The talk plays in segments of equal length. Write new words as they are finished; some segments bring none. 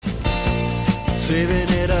saving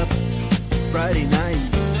it up Friday night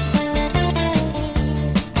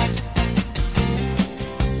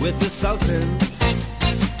with the Sultans,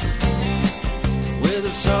 with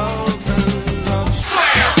the Sultans of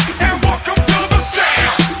Slam and welcome to the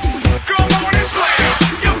jam. Come on and slam.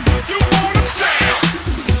 You wanna jam?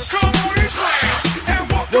 Come on and slam and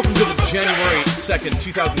Welcome to the January 2nd,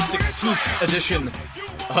 2016 edition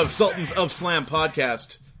of Sultans of Slam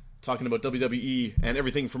podcast, talking about WWE and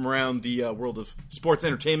everything from around the world of sports,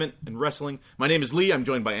 entertainment, and wrestling. My name is Lee. I'm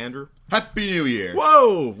joined by Andrew. Happy New Year!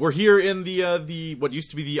 Whoa! We're here in the what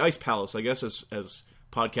used to be the Ice Palace, I guess, as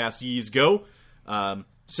podcastees go.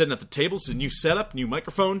 Sitting at the table. It's a new setup, new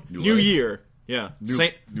microphone, new light. year. Yeah, New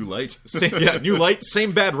light. new light,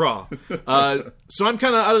 same bad Raw. So I'm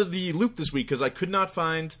kind of out of the loop this week because I could not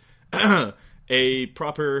find a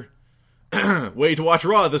proper way to watch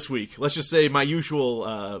Raw this week. Let's just say my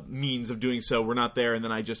usual means of doing so were not there, and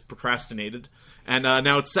then I just procrastinated. And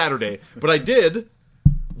now it's Saturday. But I did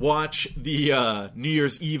watch the New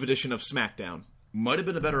Year's Eve edition of SmackDown. Might have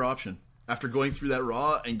been a better option. After going through that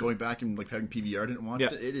Raw and going back and like having PVR didn't watch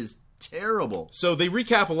it, it is terrible. So they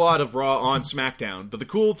recap a lot of Raw on SmackDown, but the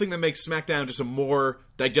cool thing that makes SmackDown just a more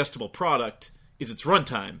digestible product is its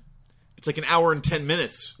runtime. It's like an hour and 10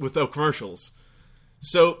 minutes without commercials.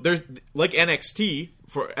 So there's like NXT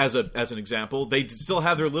as an example, they still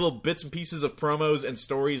have their little bits and pieces of promos and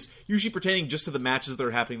stories, usually pertaining just to the matches that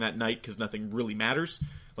are happening that night because nothing really matters.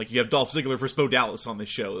 Like you have Dolph Ziggler versus Bo Dallas on this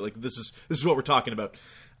show. Like this is what we're talking about.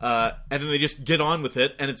 And then they just get on with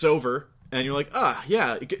it, and it's over. And you're like,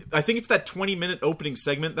 yeah. I think it's that 20-minute opening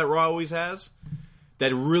segment that Raw always has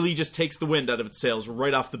that really just takes the wind out of its sails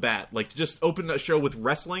right off the bat. Like, to just open a show with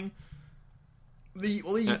wrestling, I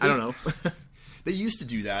don't know. They used to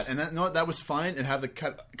do that, and that was fine, and have the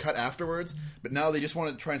cut afterwards. But now they just want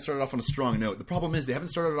to try and start it off on a strong note. The problem is they haven't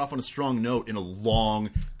started it off on a strong note in a long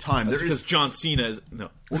time. Because John Cena is... No.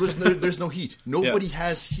 Well, there's no heat. Nobody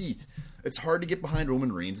has heat. It's hard to get behind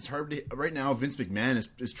Roman Reigns. It's hard to... Right now, Vince McMahon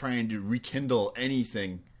is trying to rekindle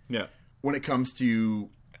anything when it comes to...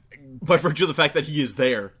 By virtue of the fact that he is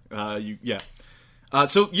there.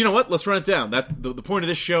 So, you know what? Let's run it down. The point of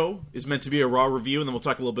this show is meant to be a Raw review, and then we'll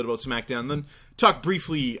talk a little bit about SmackDown. Then talk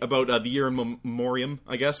briefly about the year in memoriam,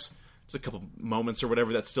 I guess. There's a couple moments or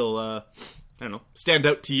whatever that still, I don't know, stand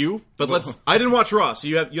out to you. But I didn't watch Raw, so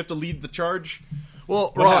you have to lead the charge.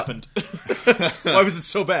 Well, what happened? Why was it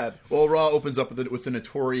so bad? Well, Raw opens up with the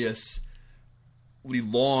notoriously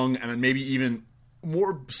long and maybe even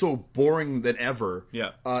more so boring than ever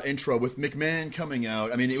intro with McMahon coming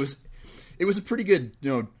out. I mean, it was a pretty good,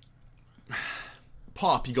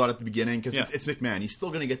 pop he got at the beginning because it's McMahon. He's still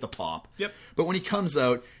going to get the pop. Yep. But when he comes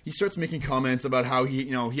out, he starts making comments about how he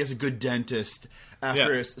has a good dentist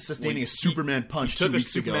after sustaining a Superman punch 2 weeks ago. Took a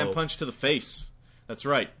Superman punch to the face. That's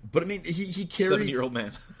right. But I mean, he carried 70-year-old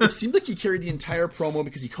man. It seemed like he carried the entire promo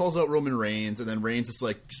because he calls out Roman Reigns, and then Reigns is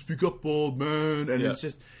like, "Speak up, old man," and it's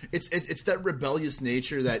just it's that rebellious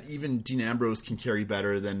nature that even Dean Ambrose can carry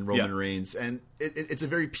better than Roman Reigns, and it's a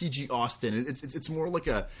very PG Austin. It's more like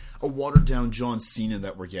a watered down John Cena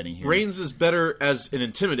that we're getting here. Reigns is better as an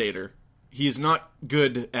intimidator. He is not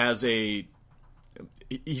good as a...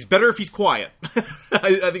 He's better if he's quiet.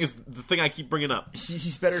 I think is the thing I keep bringing up.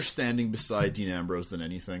 He's better standing beside Dean Ambrose than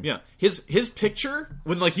anything. Yeah, his picture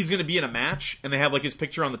when like he's going to be in a match and they have like his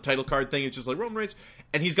picture on the title card thing. It's just like Roman Reigns,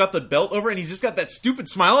 and he's got the belt over and he's just got that stupid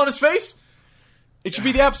smile on his face. It should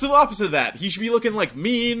be the absolute opposite of that. He should be looking like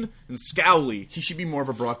mean and scowly. He should be more of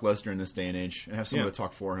a Brock Lesnar in this day and age and have someone to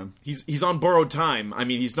talk for him. He's on borrowed time. I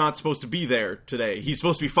mean, he's not supposed to be there today. He's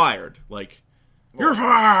supposed to be fired. Like you're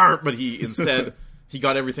fired, but he instead. He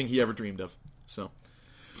got everything he ever dreamed of. So,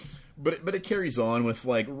 but it carries on with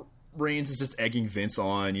like Reigns is just egging Vince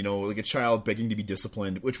on, like a child begging to be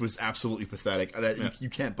disciplined, which was absolutely pathetic. You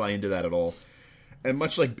can't buy into that at all. And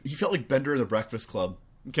much like he felt like Bender in the Breakfast Club.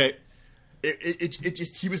 Okay, it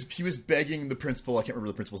just he was begging the principal. I can't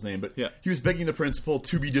remember the principal's name, but he was begging the principal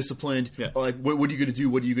to be disciplined. Yeah. Like what are you going to do?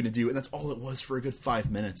 What are you going to do? And that's all it was for a good 5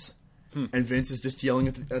 minutes. And Vince is just yelling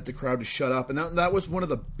at the crowd to shut up. And that was one of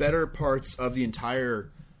the better parts of the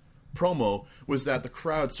entire promo, was that the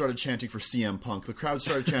crowd started chanting for CM Punk. The crowd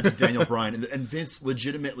started chanting Daniel Bryan. And Vince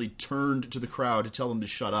legitimately turned to the crowd to tell them to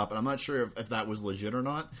shut up. And I'm not sure if that was legit or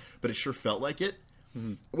not, but it sure felt like it.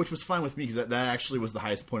 Mm-hmm. Which was fine with me because that actually was the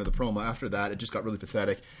highest point of the promo. After that, it just got really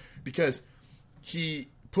pathetic. Because he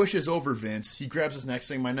pushes over Vince. He grabs his neck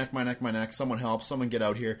saying, my neck, my neck, my neck. Someone help. Someone get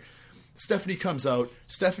out here. Stephanie comes out.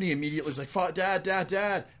 Stephanie immediately is like, Dad.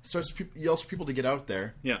 Yells for people to get out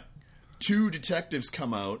there. Yeah. 2 detectives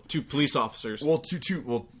come out. 2 police officers. Well,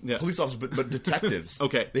 police officers, but detectives.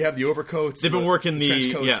 Okay. They have the overcoats. They've been working the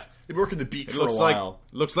trench coats. yeah. They've been working the beat It for a while.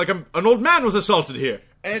 looks like an old man was assaulted here.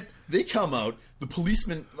 And they come out. The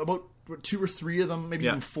policemen, about 2 or 3 of them, maybe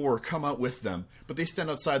Yeah. even 4, come out with them. But they stand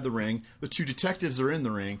outside the ring. The 2 detectives are in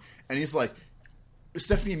the ring. And he's like,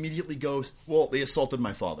 Stephanie immediately goes, well, they assaulted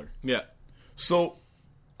my father. Yeah. So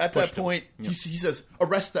at Pushed that him. point, he says,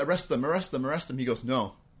 arrest them. He goes,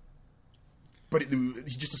 no. But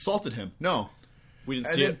he just assaulted him. No. We didn't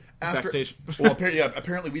And see then it after- backstage. Well,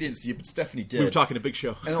 apparently we didn't see it, but Stephanie did. We were talking a big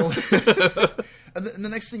show. And the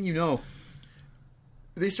next thing you know,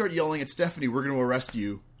 they start yelling at Stephanie, we're going to arrest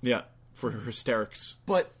you. Yeah, for her hysterics.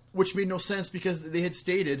 But, which made no sense because they had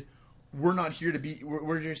stated, we're not here to be,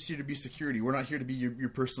 we're just here to be security. We're not here to be your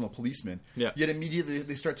personal policeman. Yeah. Yet immediately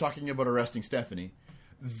they start talking about arresting Stephanie.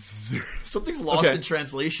 Something's lost Okay. in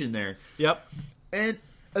translation there. Yep. And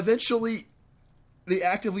eventually, they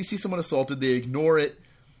actively see someone assaulted. They ignore it.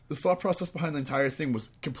 The thought process behind the entire thing was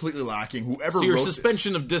completely lacking. Whoever So your wrote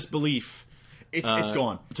suspension of disbelief this, it's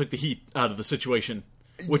gone. took the heat out of the situation,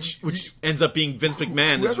 which ends up being Vince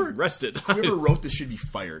McMahon is arrested. Whoever wrote this should be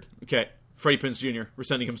fired. Okay, Freddie Prinze Jr. We're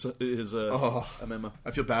sending him his a memo.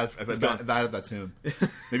 I feel bad. I feel bad if that's him.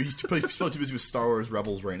 Maybe he's probably too busy with Star Wars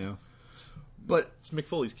Rebels right now. But It's Mick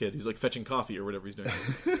Foley's kid who's like fetching coffee or whatever he's doing.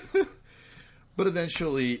 But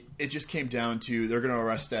eventually, it just came down to they're going to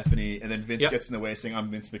arrest Stephanie, and then Vince Yep. gets in the way, saying, "I'm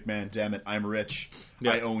Vince McMahon. Damn it, I'm rich.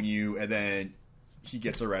 Yep. I own you." And then he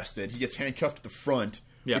gets arrested. He gets handcuffed at the front,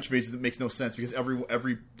 Yep. which makes no sense because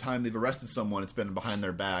every time they've arrested someone, it's been behind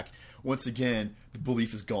their back. Once again, the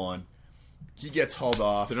belief is gone. He gets hauled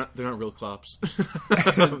off, They're not real cops.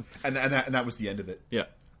 and that was the end of it. Yeah.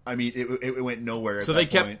 I mean, it went nowhere. So at they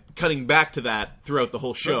that kept point. cutting back to that throughout the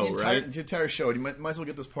whole show, the entire, right? The entire show. You might as well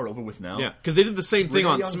get this part over with now. Yeah, because they did the same thing Renee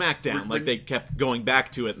on Young- SmackDown. Like they kept going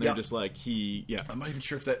back to it, and Yeah. they're just like I'm not even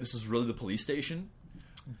sure if this was really the police station,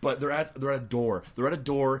 but they're at a door. They're at a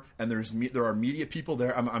door, and there are media people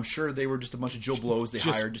there. I'm sure they were just a bunch of Joe Blows they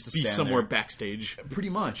hired just to be stand somewhere there. backstage. Pretty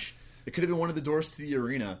much, it could have been one of the doors to the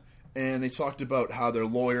arena. And they talked about how their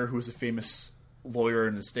lawyer, who was a famous lawyer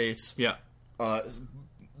in the States, Yeah,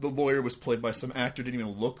 the lawyer was played by some actor, didn't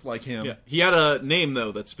even look like him. yeah. He had a name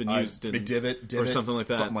though that's been used in McDivitt, or something like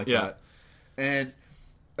that. Something like Yeah. that. And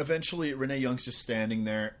eventually, Renee Young's just standing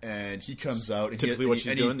there, and he comes out. And Typically what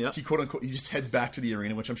she's doing, yeah. He quote unquote, he just heads back to the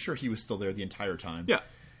arena, which I'm sure he was still there the entire time. Yeah,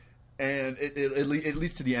 And it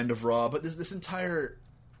leads to the end of Raw, but this entire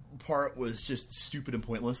part was just stupid and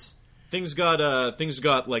pointless. things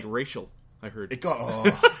got like racial. I heard. It got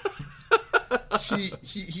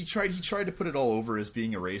he tried to put it all over as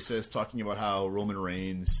being a racist, talking about how Roman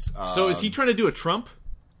Reigns. So is he trying to do a Trump?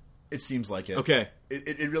 It seems like it. Okay,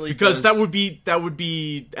 It really because does. that would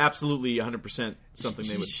be absolutely 100% something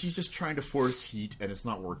they would. He's just trying to force heat, and it's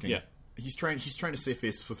not working. Yeah. He's trying to save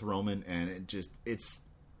face with Roman, and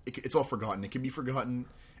it's all forgotten. It can be forgotten,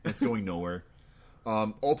 and it's going nowhere.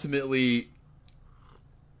 Ultimately,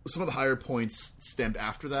 some of the higher points stemmed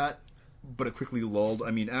after that, but it quickly lulled.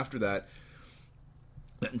 I mean, after that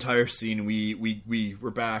entire scene, we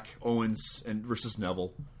were back Owens versus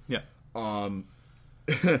Neville. Yeah,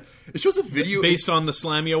 It shows a video based on the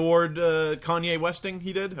Slammy Award Kanye Westing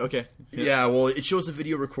he did. Okay, Yeah, well, it shows a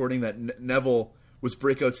video recording that Neville was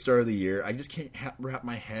Breakout Star of the Year. I just can't wrap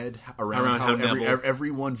my head around how how Neville-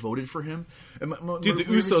 everyone voted for him. And dude, the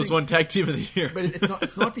Usos won Tag Team of the Year. But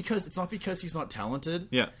it's not because he's not talented.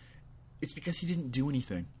 Yeah, It's because he didn't do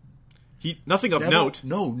anything. nothing of Neville, note.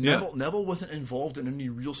 No, Yeah. Neville wasn't involved in any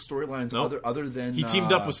real storylines Nope. other than He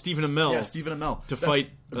teamed up with Stephen Amell. Yeah, Stephen Amell to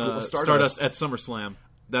fight Stardust at SummerSlam.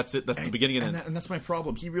 That's it. That's the beginning and end. And that's my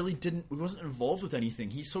problem. He really didn't. He wasn't involved with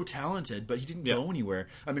anything. He's so talented, but he didn't Yeah. go anywhere.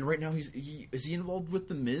 I mean, right now is he involved with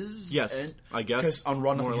the Miz? Yes, And- I guess. 'cause on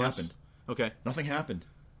Raw more or nothing less. happened. Okay. Nothing happened.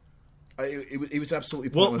 It was absolutely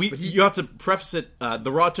Well, pointless. but you have to preface it.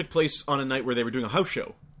 The Raw took place on a night where they were doing a house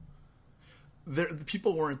show. the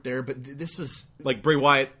people weren't there, but this was Like Bray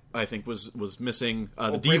Wyatt, I think was missing.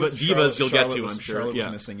 The Bray was- divas you'll Charlotte get to, was- I'm sure. Charlotte Yeah.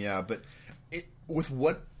 was missing, yeah. But with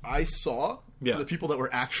what I saw, Yeah. for the people that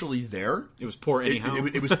were actually there, It was poor anyhow.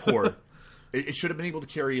 It was poor. It should have been able to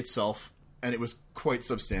carry itself, and it was quite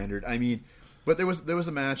substandard. I mean, but there was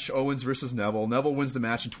a match: Owens versus Neville. Neville wins the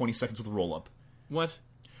match in 20 seconds with a roll up. What?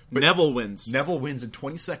 Neville wins. Neville wins in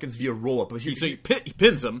 20 seconds via roll up. But So he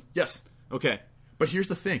pins him. yes. Okay. But here's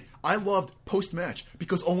the thing: I loved post match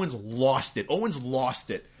because Owens lost it.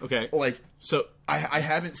 Okay. Like So I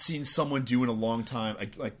haven't seen someone do in a long time.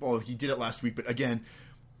 Well, he did it last week, but again,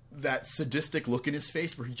 that sadistic look in his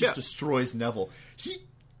face where he just Yeah. destroys Neville.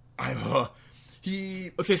 He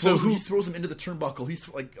Okay, throws so him, who- he throws him into the turnbuckle. He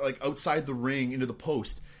like outside the ring into the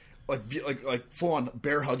post, like full on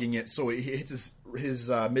bear hugging it. So it hits his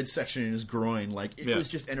midsection in his groin. Like it Yeah. was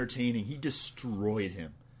just entertaining. He destroyed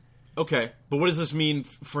him. Okay, but what does this mean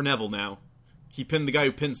for Neville now? He pinned the guy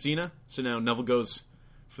who pinned Cena, so now Neville goes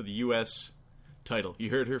for the U.S. title. You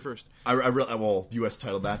heard it here first. Well, U.S.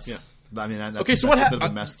 title. That's Yeah. I mean, that's, Okay, so that's what a bit of a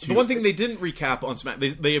happened? mess too. The one thing they didn't recap on Smack,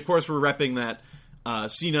 they of course were repping that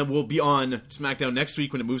Cena will be on SmackDown next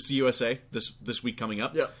week when it moves to USA this week coming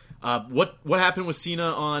up. Yeah. What happened with Cena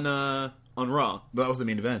on Raw? that was the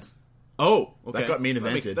main event. Oh, okay. That got main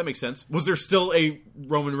evented. That makes sense. Was there still a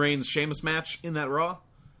Roman Reigns Sheamus match in that Raw?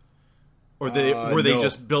 Or they were they no.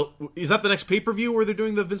 just built? Is that the next pay per view where they're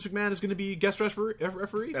doing the Vince McMahon is going to be guest referee?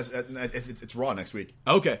 It's Raw next week.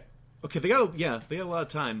 Okay, they got a lot of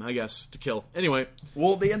time, I guess, to kill. Anyway,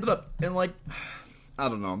 Well, they ended up in like I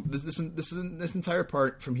don't know. This entire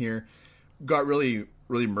part from here got really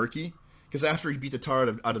really murky because after he beat the tar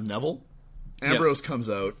out of Neville, Ambrose comes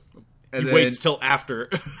out and he then, waits till after.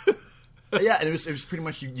 yeah, and it was pretty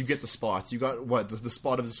much you get the spots. You got what the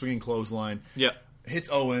spot of the swinging clothesline. Yeah.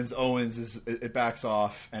 Hits Owens. Owens it backs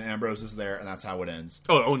off, and Ambrose is there, and that's how it ends.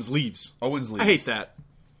 Oh, Owens leaves. Owens leaves. I hate that.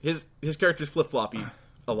 His character's flip floppy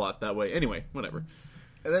a lot that way. Anyway, whatever.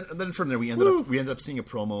 And then from there we ended up seeing a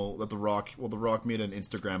promo that The Rock made an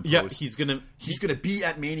Instagram post. Yeah, he's gonna be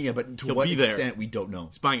at Mania, but to He'll what be there. extent we don't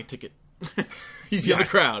know. buying a ticket. He's in the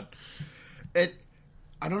crowd. And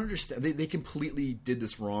I don't understand. They completely did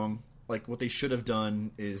this wrong. Like what they should have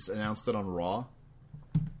done is announced it on Raw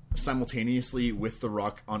simultaneously with The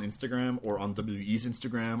Rock on Instagram or on WWE's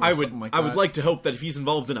Instagram. Or I would something like I that. would like to hope that if he's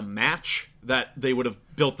involved in a match, that they would have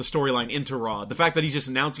built the storyline into Raw. The fact that he's just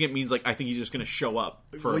announcing it means like I think he's just going to show up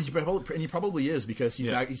for. Well, he probably is because he's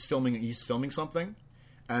Yeah. he's filming something,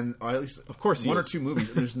 and or at least Of course he one or is. two movies.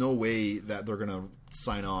 And there's no way that they're gonna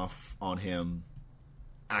sign off on him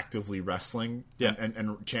actively wrestling Yeah.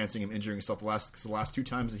 and chancing him injuring himself. The last two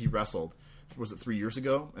times that he wrestled was it 3 years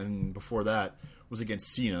ago, and before that was against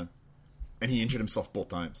Cena, and he injured himself both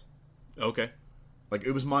times. Okay, Like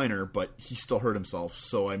it was minor, but he still hurt himself.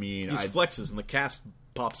 So I mean, he flexes and the cast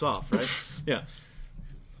pops off, right? Yeah,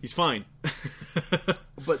 he's fine.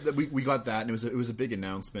 But we got that, and it was a big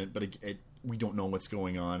announcement. But we don't know what's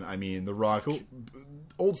going on. I mean, The Rock,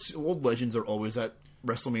 old legends are always at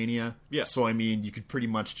WrestleMania. Yeah. So I mean, you could pretty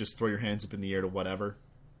much just throw your hands up in the air to whatever.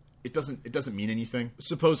 It doesn't mean anything.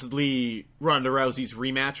 Supposedly, Ronda Rousey's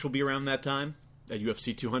rematch will be around that time at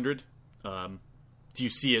UFC 200. Do you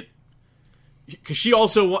see it? Because she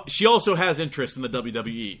also has interest in the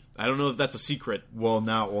WWE. I don't know if that's a secret.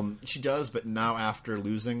 Well, she does, but now after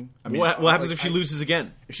losing, I mean, What happens if she loses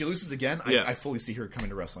again? If she loses again, Yeah. I fully see her coming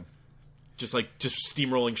to wrestling. Just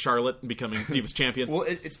steamrolling Charlotte and becoming Divas champion. Well,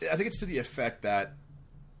 I think it's to the effect that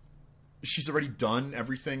she's already done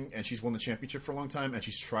everything, and she's won the championship for a long time, and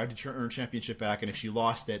she's tried to earn championship back. And if she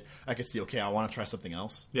lost it, I could see, okay, I want to try something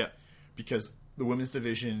else. Yeah. Because the women's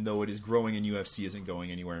division, though it is growing in UFC, isn't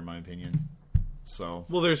going anywhere, in my opinion. So,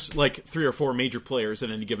 Well, there's like 3 or 4 major players at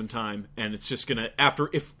any given time, and it's just gonna after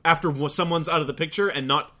someone's out of the picture and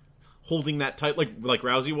not holding that tight like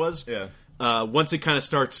Rousey was. yeah. Once it kind of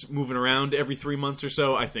starts moving around every 3 months or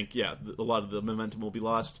so, I think a lot of the momentum will be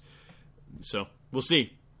lost. So we'll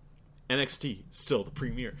see. NXT still the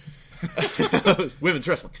premier women's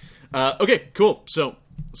wrestling. Okay, cool. So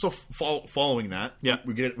Following that, Yeah.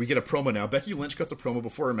 we get a promo now. Becky Lynch cuts a promo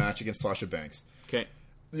before her match against Sasha Banks. okay,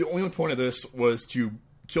 The only point of this was to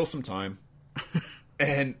kill some time,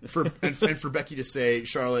 and for Becky to say,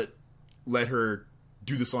 Charlotte, let her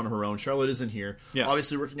do this on her own. Charlotte isn't here. Yeah.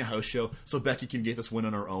 Obviously working a house show, so Becky can get this win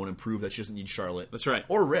on her own and prove that she doesn't need Charlotte. That's right.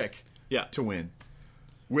 Or Rick. Yeah. To win.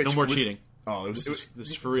 Which No more was- cheating. Oh, This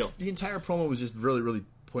is for real. The entire promo was just really, really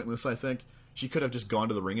pointless. I think she could have just gone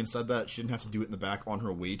to the ring and said that. She didn't have to do it in the back on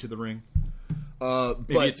her way to the ring.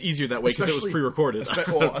 Maybe it's easier that way because it was especially- pre-recorded.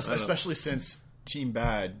 Especially since Team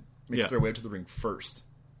Bad makes Yeah. their way to the ring first.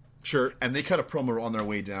 Sure. And they cut a promo on their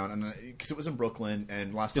way down, and because it was in Brooklyn,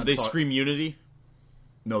 and last Did time they saw- scream unity?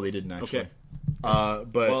 No, they didn't actually. Okay.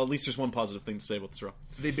 But Well, at least there's one positive thing to say about this Raw.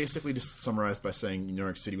 they basically just summarized by saying New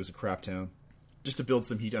York City was a crap town, just to build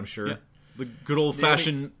some heat. I'm sure. Yeah. The good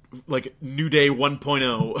old-fashioned, New Day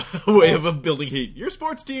 1.0 way of building heat. Your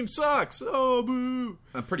sports team sucks. Oh, boo.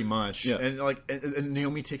 Pretty much. Yeah. And and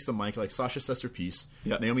Naomi takes the mic. Like Sasha says her piece.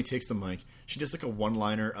 Yeah. Naomi takes the mic. She does like a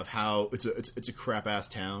one-liner of how it's a crap ass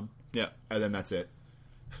town. Yeah. And then that's it.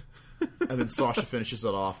 And then Sasha finishes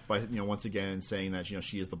it off by once again saying that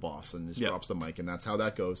she is the boss and just Yeah. drops the mic, and that's how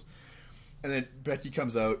that goes. And then Becky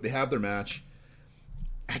comes out. They have their match.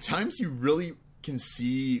 At times, you really can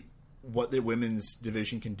see what the women's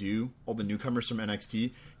division can do, all the newcomers from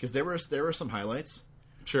NXT, because there were some highlights,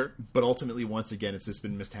 Sure. but ultimately, once again, it's just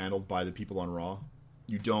been mishandled by the people on Raw.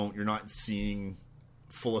 You're not seeing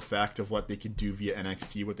full effect of what they could do via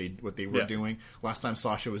NXT, what they were doing. Last time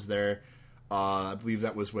Sasha was there, I believe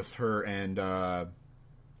that was with her and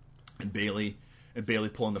Bayley. And Bayley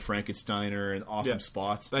pulling the Frankensteiner and awesome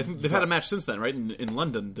spots. I think they've had a match since then, right? In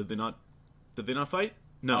London, did they not? Did they not fight?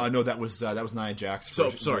 No, no, that was Nia Jax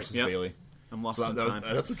versus Bayley. I'm lost So in that time.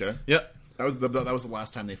 that's okay. Yeah. That was the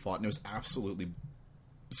last time they fought, and it was absolutely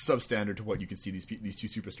substandard to what you can see these two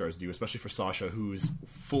superstars do, especially for Sasha, who's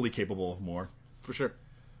fully capable of more. For sure.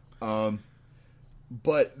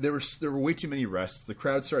 But there were way too many rests. The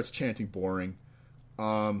crowd starts chanting boring.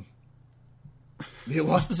 They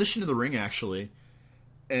lost position in the ring, actually,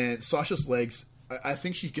 and Sasha's legs. I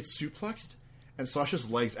think she gets suplexed, and Sasha's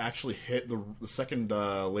legs actually hit the second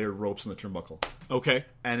layered ropes in the turnbuckle. Okay.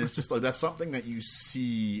 And it's just like, that's something that you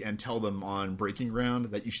see and tell them on Breaking Ground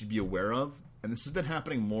that you should be aware of. And this has been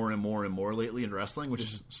happening more and more and more lately in wrestling, which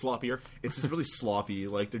is Sloppier. it's just really sloppy.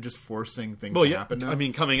 Like, they're just forcing things Well, to yeah. happen now. I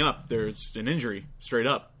mean, coming up, there's an injury straight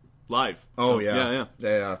up, live. oh So, yeah,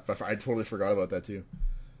 yeah. I totally forgot about that too.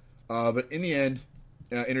 But in the end,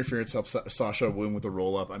 interference helps Sasha win with the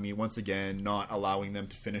roll up. I mean, once again, not allowing them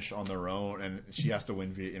to finish on their own, and she has to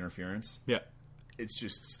win via interference. Yeah. It's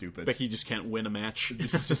just stupid. Becky just can't win a match.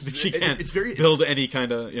 It's just she It's- can't it's very- build any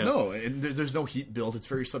kind of No, and there's no heat build. It's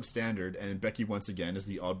very substandard, and Becky once again is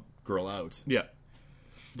the odd girl out. Yeah.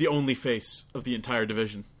 The only face of the entire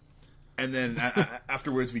division. And then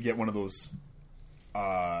afterwards, we get one of those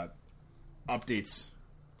updates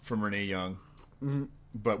from Renee Young. Mm-hmm.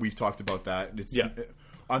 But we've talked about that. It's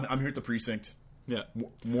I'm here at the precinct. Yeah.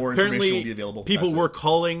 More information Apparently, will be available. people That's were it.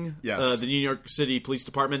 calling Yes. the New York City Police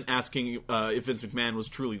Department asking if Vince McMahon was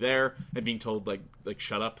truly there and being told, like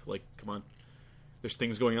shut up. Like, come on. There's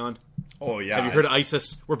things going on. Oh, yeah. Have you heard of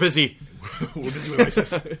ISIS? We're busy. We're busy with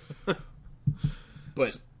ISIS.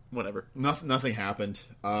 But Whatever. nothing happened.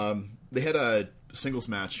 They had a singles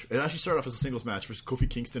match. It actually started off as a singles match versus Kofi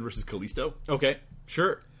Kingston versus Kalisto. Okay.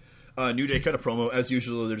 Sure. New Day cut a promo. As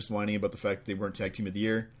usual, they're just whining about the fact they weren't Tag Team of the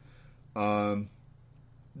Year.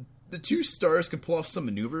 The two stars can pull off some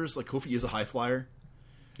maneuvers. Like, Kofi is a high flyer.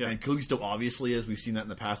 Yeah. And Kalisto obviously is. We've seen that in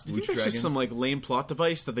the past. Do you Lucha think that's Dragons. just some like lame plot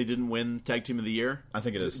device that they didn't win Tag Team of the Year? I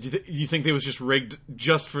think it is. Do you think they was just rigged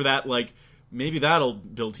just for that? Like, maybe that'll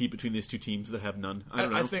build heat between these two teams that have none. I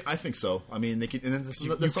don't know. I think so. I mean, they can. And then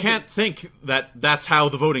You can't think that that's how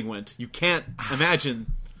the voting went. You can't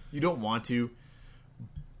imagine. You don't want to.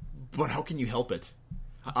 But how can you help it?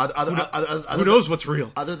 Who knows what's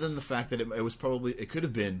real? Other than the fact that it was probably, it could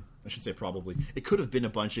have been, I should say probably, it could have been a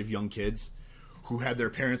bunch of young kids who had their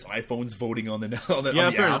parents' iPhones voting on the Yeah, on the fair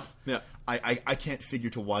app. enough. Yeah. I can't figure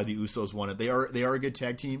to why the Usos won it. They are a good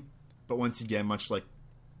tag team, but once again, much like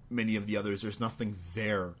many of the others, there's nothing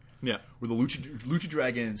there. Yeah. Where the Lucha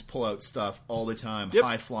Dragons pull out stuff all the time, Yep.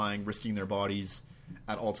 high flying, risking their bodies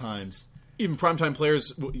at all times. Even primetime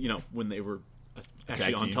players, when they were actually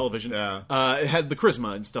Tag on team. television, Yeah. had the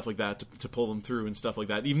charisma and stuff like that to pull them through and stuff like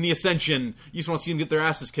that. Even the Ascension, you just want to see them get their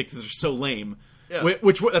asses kicked because they're so lame. Yeah.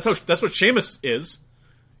 Which that's what Sheamus is.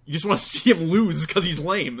 You just want to see him lose because he's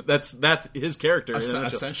lame. That's his character.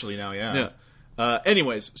 Essentially now, yeah. Yeah.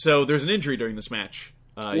 Anyways, so there's an injury during this match.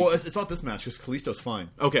 Well, it's not this match because Kalisto's fine.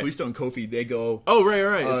 Okay. Kalisto and Kofi, they go. Oh,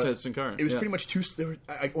 right. It says Sin Cara. It was Yeah. pretty much two.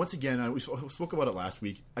 Once again, we spoke about it last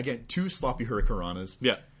week. Again, two sloppy hurricanranas.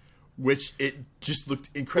 Yeah. Which it just looked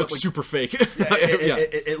incredible. Looks super fake.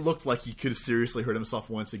 It looked like he could have seriously hurt himself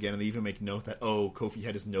once again, and they even make note that Kofi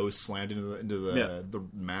had his nose slammed into the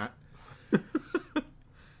mat.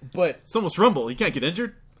 But It's almost Rumble. He can't get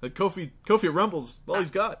injured. Like Kofi at Rumble's all he's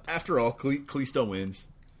got. after all, Kalisto wins.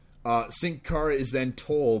 Sin Cara is then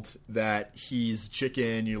told that he's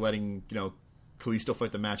chicken. You're letting Kalisto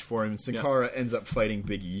fight the match for him. Sin Cara ends up fighting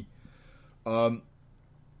Big E.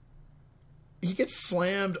 He gets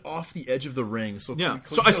slammed off the edge of the ring. So Yeah.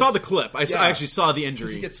 Kalisto's- So I saw the clip. I Yeah. actually saw the 'Cause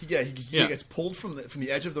injury. he gets pulled from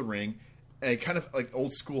the edge of the ring, and kind of like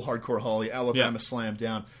old school hardcore Holly Alabama Yeah. slam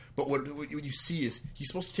down. But what you see is he's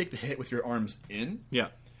supposed to take the hit with your arms in, Yeah.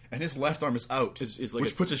 and his left arm is out, Is like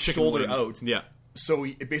which a puts his chicken shoulder wing. out. Yeah. So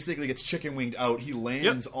it basically gets chicken winged out. He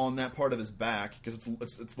lands on that part of his back because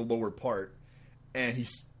it's the lower part, and he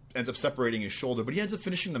ends up separating his shoulder. But he ends up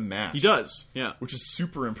finishing the match. He does. Yeah. which is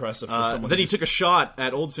super impressive for someone. Then who he took a shot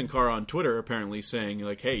at Old Sin Cara on Twitter, apparently saying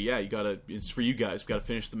like, "Hey, yeah, it's for you guys. We got to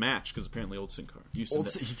finish the match because apparently Old Sin Cara used Old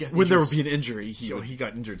to Sin- he gets when there would injured be an injury, he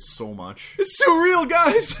got injured so much. it's too real,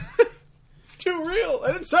 guys. It's too real.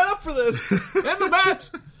 I didn't sign up for this. End the match.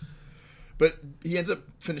 But he ends up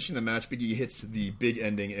finishing the match. Big E hits the big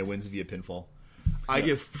ending and wins via pinfall. I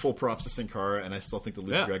give full props to Sin Cara, and I still think the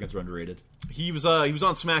Lucha Dragons are underrated. He was on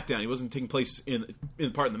SmackDown. He wasn't taking place in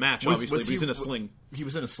part in the match, obviously. But he was in a sling. He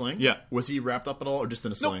was in a sling? Yeah. Was he wrapped up at all, or just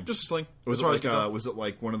in a sling? Nope, just a sling. Was it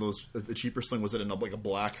like one of those a cheaper sling? Was it in like a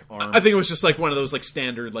black arm? I think it was just like one of those like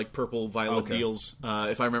standard like purple violet deals,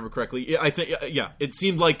 if I remember correctly. I think it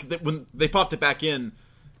seemed like that when they popped it back in.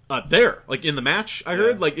 There, like in the match, I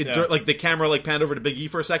heard like like the camera like panned over to Big E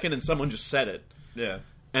for a second, and someone just said it. Yeah.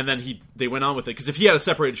 And then they went on with it because if he had a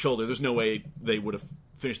separated shoulder, there's no way they would have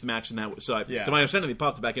finished the match in that way. So, to my understanding, they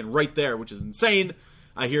popped it back in right there, which is insane.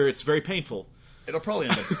 I hear it's very painful. It'll probably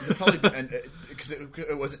end up because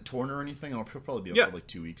it wasn't torn or anything. It'll probably be up for like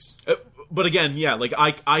 2 weeks. But again, like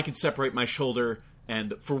I could separate my shoulder,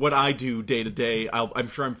 and for what I do day to day, I'm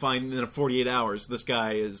sure I'm fine in 48 hours. This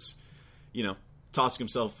guy is, tossing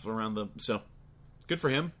himself around so good for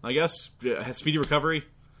him, I guess. Has speedy recovery.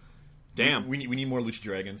 Damn, we need more Lucha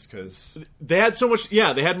Dragons because they had so much.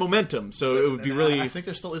 Yeah, they had momentum, so it would be really. I think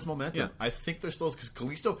there still is momentum. Yeah. I think there still is because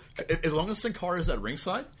Kalisto, as long as Sin Cara is at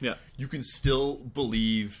ringside, you can still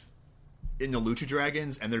believe in the Lucha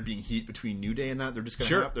Dragons and there being heat between New Day and that. They're just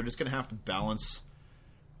gonna have to balance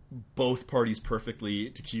both parties perfectly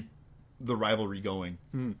to keep the rivalry going.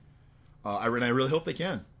 I really hope they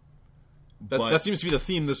can. That seems to be the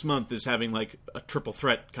theme this month, is having like a triple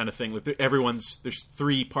threat kind of thing. Like there's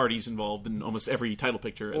 3 parties involved in almost every title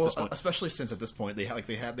picture at this point. Especially since at this point they had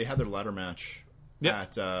their ladder match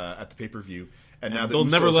at the pay-per-view, and now they'll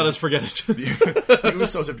never let us forget it. The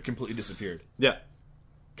Usos have completely disappeared. Yeah,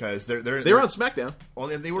 because they were on SmackDown. Well,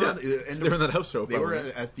 they were they were in that house show. They were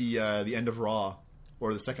at the end of Raw,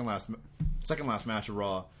 or the second last match of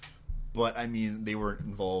Raw. But I mean, they weren't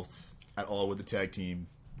involved at all with the tag team.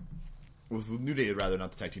 With New Day, rather,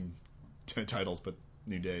 not the tag team titles, but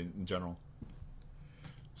New Day in general.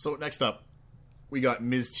 So next up, we got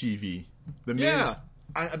Miz TV. The Miz. Yeah.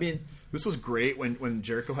 I mean, this was great when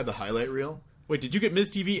Jericho had the highlight reel. Wait, did you get Miz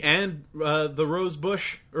TV and the Rose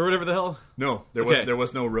Bush or whatever the hell? No, there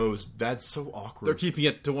was no Rose. That's so awkward. They're keeping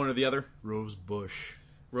it to one or the other. Rose Bush.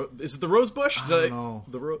 Is it the Rose Bush? I don't know.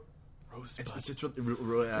 The Rose Bush.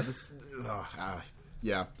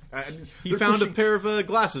 Yeah. He found a pair of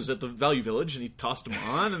glasses at the Value Village, and he tossed them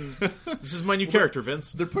on, and this is my new character,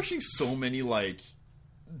 Vince. They're pushing so many, like,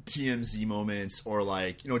 TMZ moments, or,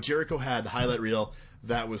 like, Jericho had the highlight reel.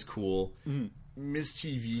 That was cool. Miz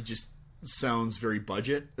TV just sounds very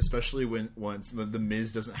budget, especially once the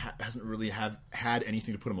Miz hasn't really had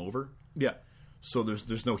anything to put him over. Yeah. So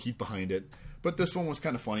there's no heat behind it. But this one was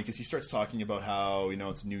kind of funny, because he starts talking about how,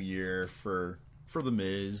 it's a new year for the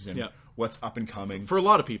Miz, and what's up and coming for a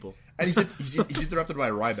lot of people. And he's interrupted by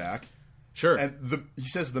Ryback. Sure. And he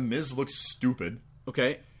says the Miz looks stupid.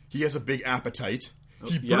 Okay. He has a big appetite.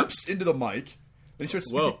 He burps into the mic. And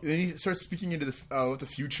he starts speaking into the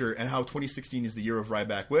future and how 2016 is the year of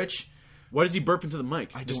Ryback. Which, why does he burp into the mic?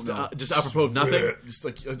 I don't know. Just apropos of nothing. Just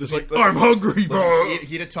like I'm hungry, bro.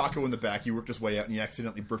 He had a taco in the back. He worked his way out and he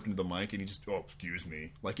accidentally burped into the mic. And he just, excuse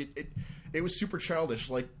me. Like it was super childish.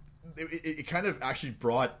 Like. It kind of actually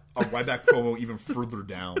brought a Ryback promo even further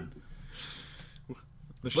down.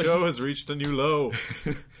 The show has reached a new low.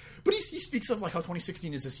 But he speaks of like how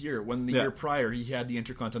 2016 is this year, when the year prior he had the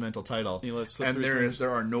Intercontinental title,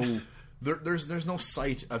 and there's no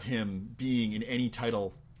sight of him being in any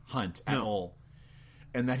title hunt at all,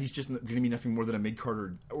 and that he's just going to be nothing more than a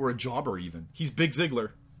mid-carder or a jobber even. He's Big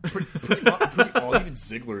Ziggler. Pretty all, even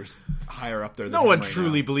Ziggler's higher up there than no one right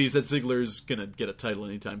truly now. Believes that Ziggler's gonna get a title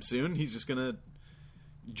anytime soon. He's just gonna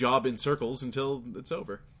job in circles until it's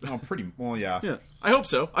over. Yeah. I hope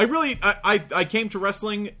so. I came to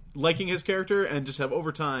wrestling liking his character, and just have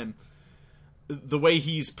over time the way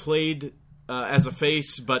he's played as a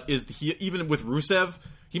face, but even with Rusev,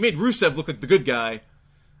 he made Rusev look like the good guy.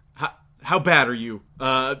 How bad are you?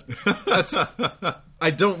 That's I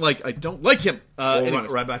don't like him.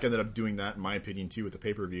 Ryback ended up doing that, in my opinion, too, with the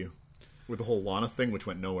pay-per-view, with the whole Lana thing, which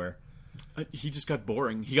went nowhere. He just got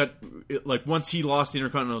boring. He got once he lost the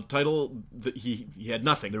Intercontinental title, he had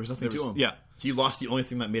nothing. There was nothing to him. Yeah, he lost the only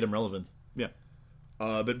thing that made him relevant. Yeah,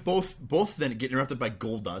 but both then get interrupted by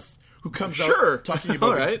Goldust, who comes out talking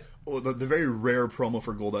about the very rare promo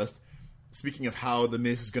for Goldust. Speaking of how the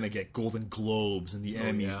Miz is going to get Golden Globes and the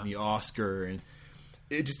Emmys and the Oscar, and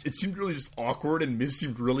it seemed really just awkward, and Miz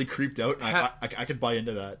seemed really creeped out. And I could buy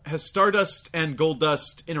into that. Has Stardust and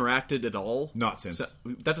Goldust interacted at all? Not since.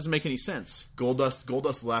 That doesn't make any sense.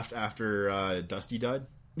 Goldust left after Dusty died.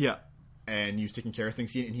 Yeah, and he was taking care of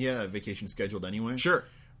things. And he had a vacation scheduled anyway. Sure,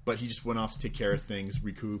 but he just went off to take care of things,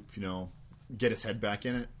 recoup, get his head back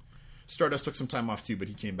in it. Stardust took some time off too, but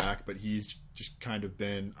he came back. But he's just kind of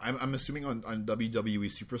been. I'm assuming on WWE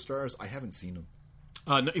Superstars. I haven't seen him.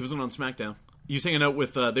 No, he wasn't on SmackDown. He was hanging out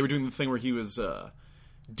with. They were doing the thing where he was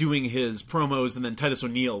doing his promos, and then Titus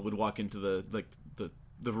O'Neil would walk into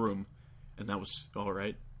the room, and that was all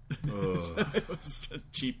right. It was a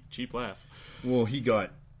cheap laugh. Well, he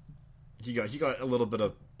got a little bit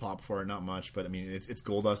of pop for it, not much, but I mean, it's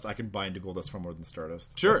Goldust. I can buy into Goldust far more than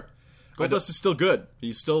Stardust. Sure, Goldust is still good.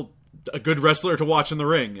 He's still a good wrestler to watch in the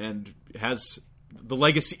ring, and has the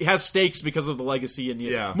legacy. He has stakes because of the legacy,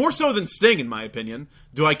 and more so than Sting, in my opinion.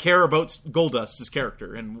 Do I care about Goldust's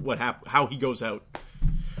character and how he goes out?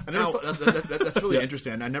 I never thought, that's really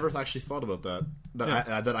interesting. I never actually thought about that.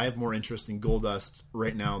 That I have more interest in Goldust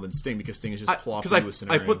right now than Sting, because Sting is just plopped into a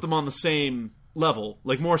scenario. I put them on the same level,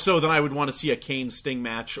 like more so than I would want to see a Kane Sting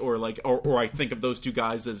match, or I think of those two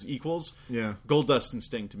guys as equals. Yeah, Goldust and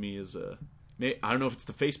Sting to me is I don't know if it's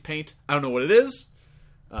the face paint. I don't know what it is.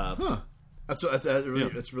 That's a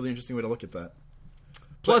really interesting way to look at that.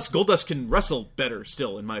 Plus, Goldust can wrestle better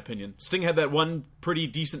still, in my opinion. Sting had that one pretty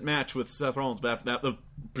decent match with Seth Rollins, but after that,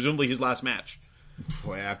 presumably his last match.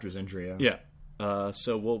 Boy, after his injury, yeah.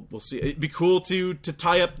 So we'll see. It'd be cool to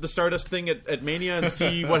tie up the Stardust thing at Mania and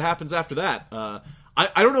see what happens after that.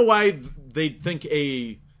 I don't know why they think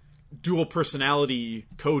a dual personality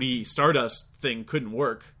Cody Stardust thing couldn't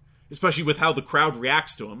work, especially with how the crowd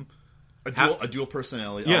reacts to him. A dual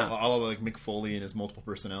personality, all like Mick Foley and his multiple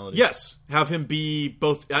personalities. Yes, have him be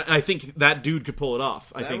both. I think that dude could pull it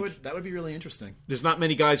off. That would be really interesting. There's not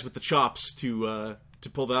many guys with the chops to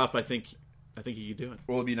pull that off. I think he could do it.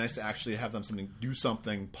 Well, it'd be nice to actually have them do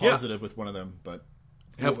something positive with one of them, but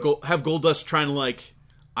have Goldust trying to,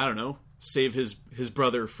 I don't know, save his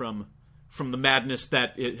brother from the madness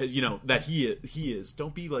that that he is.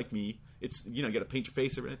 Don't be like me. It's you got to paint your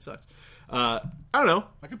face. It sucks. I don't know.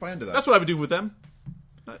 I could buy into that. That's what I would do with them.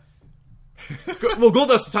 Well,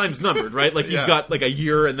 Goldust's time's numbered, right? Like he's got a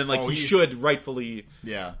year, and then he should rightfully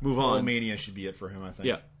move on. Mania should be it for him, I think.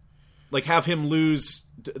 Yeah, have him lose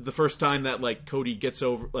the first time that Cody gets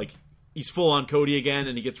over, he's full on Cody again,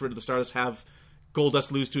 and he gets rid of the Stardust. Have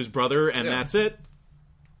Goldust lose to his brother, and that's it.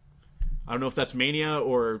 I don't know if that's Mania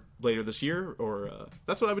or later this year, or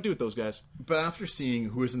that's what I would do with those guys. But after seeing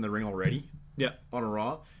who is in the ring already, on a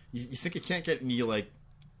Raw. You think it can't get any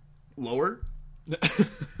lower?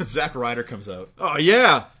 Zack Ryder comes out. Oh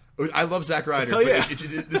yeah, I love Zack Ryder. Hell yeah.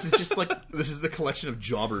 This is just this is the collection of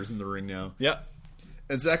jobbers in the ring now. Yeah.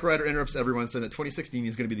 And Zack Ryder interrupts everyone, saying that 2016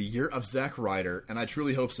 is going to be the year of Zack Ryder, and I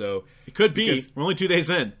truly hope so. It could be. We're only 2 days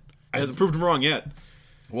in. It hasn't proved him wrong yet.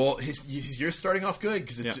 Well, his year's starting off good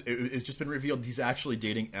because it's just been revealed he's actually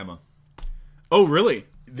dating Emma. Oh really?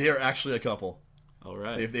 They are actually a couple. All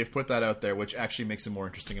right. They've put that out there, which actually makes it more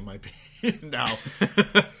interesting in my opinion now.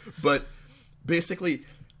 But basically,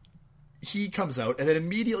 he comes out, and then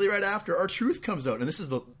immediately right after, R-Truth comes out, and this is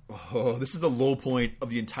the low point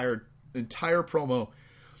of the entire promo,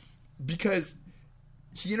 because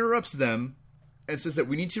he interrupts them and says that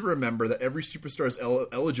we need to remember that every superstar is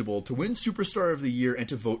eligible to win Superstar of the Year and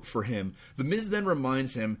to vote for him. The Miz then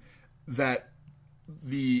reminds him that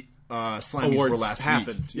the Slammies were last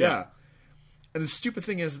happened. week. Yeah. And the stupid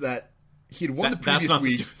thing is that he had won the previous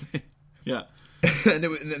week. Yeah. and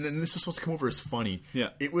this was supposed to come over as funny.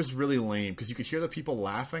 Yeah. It was really lame because you could hear the people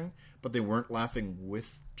laughing, but they weren't laughing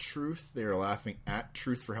with Truth. They were laughing at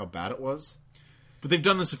Truth for how bad it was. But they've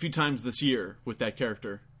done this a few times this year with that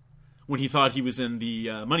character when he thought he was in the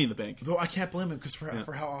Money in the Bank. Though I can't blame him because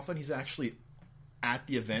for how often he's actually at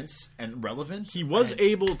the events and relevant. He was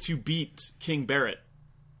able to beat King Barrett.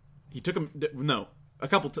 He took him... No. A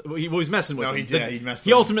couple. He was messing with him. He did. He messed.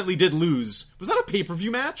 He ultimately did lose. Was that a pay-per-view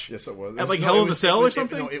match? Yes, it was. At Hell in the Cell or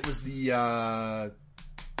something. It was the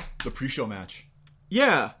pre-show match.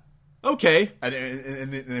 Yeah. Okay.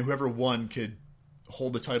 And whoever won could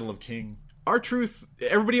hold the title of king. R-Truth.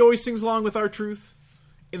 Everybody always sings along with R-Truth.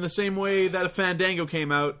 In the same way that if Fandango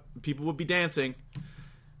came out, people would be dancing.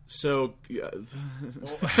 So,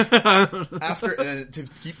 after to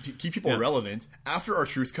keep people relevant, after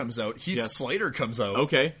R-Truth comes out, Heath Slater comes out.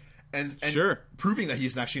 Okay, and sure, proving that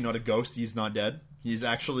he's actually not a ghost. He's not dead. He's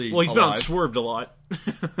actually he's alive. Been on Swerved a lot.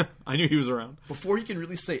 I knew he was around. Before he can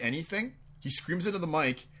really say anything, he screams into the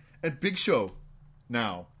mic, and Big Show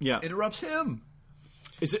interrupts him.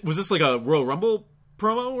 Was this like a Royal Rumble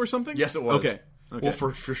promo or something? Yes, it was. Okay. Well,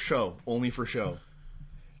 for show, only for show.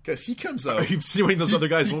 Because he comes out. Are you insinuating those other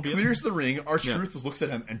guys won't be in? He clears the ring. R-Truth looks at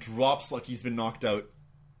him and drops like he's been knocked out,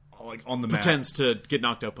 on the mat. Pretends to get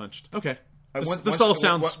knocked out punched. Okay. This all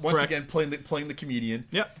sounds once correct. again playing the comedian.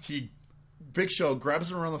 Yep. Big Show grabs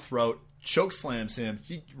him around the throat choke slams him.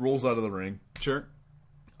 He rolls out of the ring. Sure.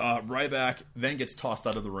 Ryback then gets tossed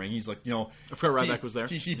out of the ring. He's like, I forgot Ryback was there.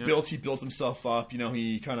 He built himself up.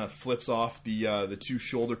 He kind of flips off the two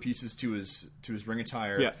shoulder pieces to his ring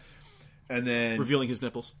attire. Yeah. And then revealing his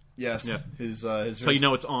nipples. Yes. Yeah. His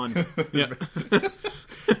so it's on. Yeah.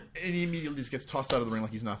 And he immediately just gets tossed out of the ring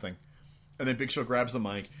like he's nothing. And then Big Show grabs the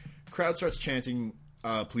mic. Crowd starts chanting,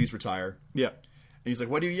 "Please retire." Yeah. And he's like,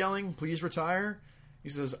 "What are you yelling? Please retire?" He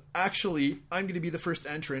says, "Actually, I'm going to be the first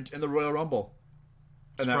entrant in the Royal Rumble."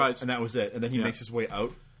 Surprise. And that was it. And then he makes his way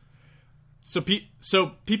out. So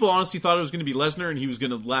people honestly thought it was going to be Lesnar and he was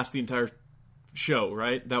going to last the entire show,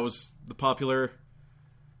 right? That was the popular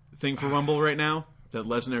thing for Rumble right now, that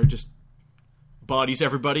Lesnar just bodies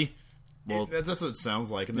everybody. Well, that's what it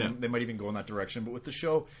sounds like, and then they might even go in that direction. But with the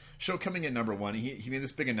show coming in number one, he made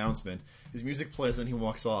this big announcement. His music plays, and he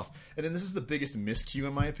walks off. And then this is the biggest miscue,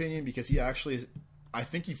 in my opinion, because I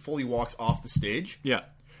think he fully walks off the stage. Yeah.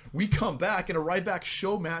 We come back, and a Ryback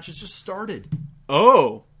show match has just started.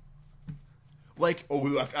 Oh.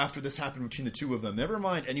 After this happened between the two of them, never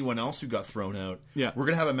mind anyone else who got thrown out. Yeah. We're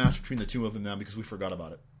going to have a match between the two of them now because we forgot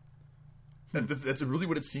about it. And that's really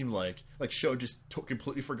what it seemed like. Like, Show just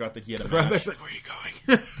completely forgot that he had a match. Ryback's like, where are you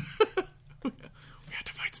going? We have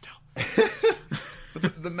to fight still.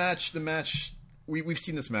 But the match, we've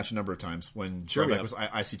seen this match a number of times when Ryback was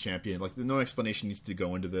IC champion. Like, no explanation needs to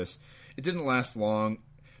go into this. It didn't last long.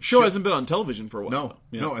 Show hasn't been on television for a while.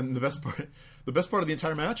 No, no, and the best part of the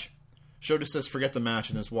entire match, Show just says, "Forget the match,"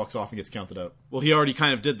 and then just walks off and gets counted out. Well, he already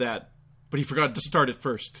kind of did that, but he forgot to start it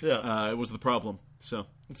first. Yeah. It was the problem. So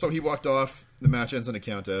he walked off. The match ends in a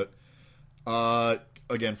count out.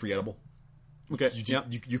 Again, forgettable. Okay.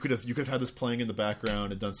 You could have had this playing in the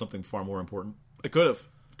background and done something far more important. I could have.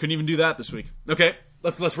 Couldn't even do that this week. Okay,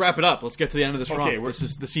 let's wrap it up. Let's get to the end of this Raw.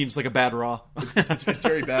 This seems like a bad Raw. It's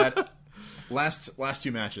very bad. Last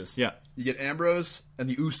two matches. Yeah. You get Ambrose and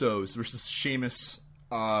the Usos versus Sheamus,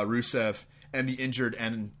 Rusev, and the injured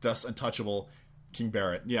and thus untouchable King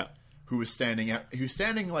Barrett. Yeah. Who was standing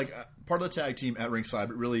like part of the tag team at ringside,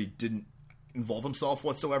 but really didn't involve himself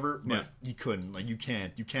whatsoever. But he couldn't. Like, you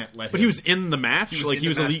can't let him. But he was in the match. He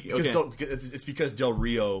was elite. It's because Del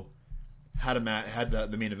Rio had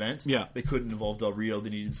the main event. Yeah. They couldn't involve Del Rio. They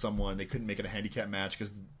needed someone. They couldn't make it a handicap match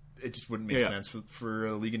because it just wouldn't make sense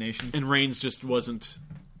for League of Nations. And Reigns just wasn't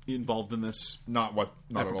involved in this. Not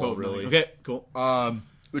at all, really. Okay, cool.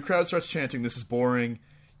 The crowd starts chanting, "This is boring."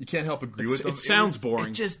 You can't help agree with them. It sounds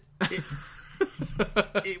boring.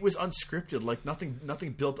 It was unscripted. Like,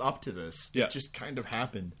 nothing built up to this. Yeah. It just kind of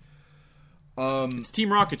happened. It's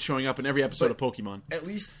Team Rocket showing up in every episode of Pokemon. At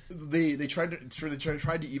least they tried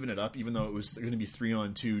to even it up, even though it was going to be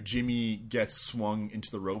 3-on-2. Jimmy gets swung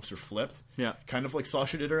into the ropes or flipped. Yeah. Kind of like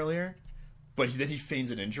Sasha did earlier. But then he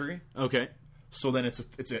feigns an injury. Okay. So then it's a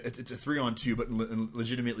 3-on-2, but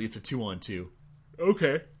legitimately it's a 2-on-2.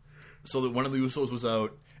 Okay. So that one of the Usos was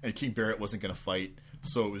out, and King Barrett wasn't going to fight.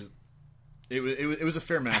 So it was a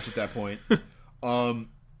fair match at that point.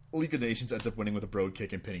 League of Nations ends up winning with a Broad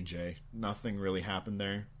Kick and pinning Jay. Nothing really happened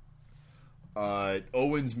there.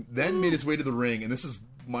 Owens then made his way to the ring, and this is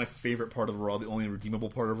my favorite part of Raw, the only redeemable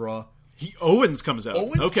part of Raw. Owens comes out.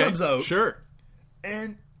 Comes out. Sure.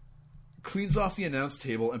 And cleans off the announce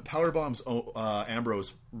table and powerbombs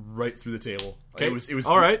Ambrose right through the table. Okay. It was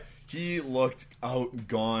all right. He looked out and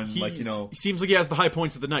gone. He seems like he has the high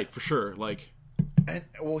points of the night, for sure. Like...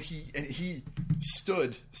 he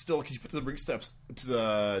stood still because he put the ring steps to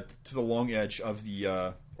the long edge of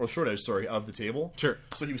the or short edge, sorry, of the table. Sure.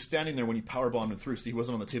 So he was standing there when he powerbombed him through, so he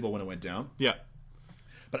wasn't on the table when it went down. Yeah.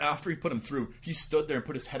 But after he put him through, he stood there and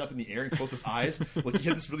put his head up in the air and closed his eyes. Like, he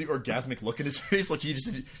had this really orgasmic look in his face. Like, he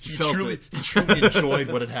truly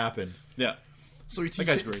enjoyed what had happened. Yeah. So that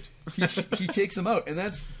guy's great. he takes him out, and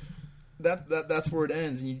that's where it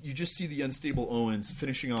ends. And you just see the unstable Owens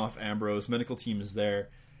finishing off Ambrose. Medical team is there,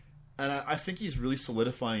 and I think he's really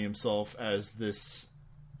solidifying himself as this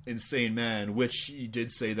insane man, which he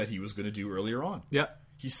did say that he was going to do earlier on. Yeah.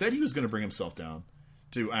 He said he was going to bring himself down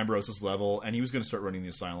to Ambrose's level, and he was going to start running the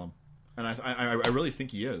Asylum. And I really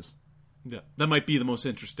think he is. Yeah, that might be the most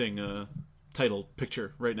interesting title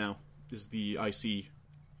picture right now. Is the IC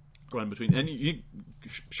going between? And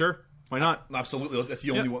sure, why not? Absolutely, that's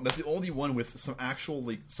the only one. That's the only one with some actual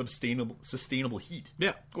sustainable heat.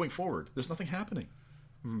 Yeah, going forward, there's nothing happening.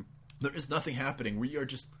 There is nothing happening. We are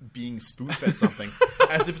just being spoon-fed something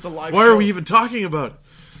as if it's a live show. Why are we even talking about it?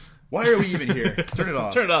 Why are we even here? Turn it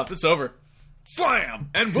off. Turn it off. It's over. Slam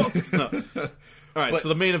and whoop. No. All right. So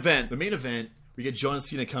the main event. The main event. We get John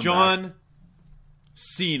Cena come back. John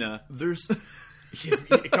Cena. There's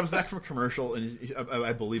It comes back from a commercial, and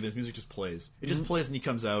I believe his music just plays. It just plays, and he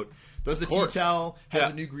comes out, does the tea course. towel, has Yeah.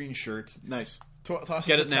 a new green shirt. Nice. Tosses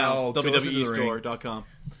Get the it now. towel, goes into the ring. WWEstore.com.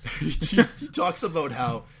 He talks about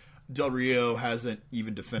how Del Rio hasn't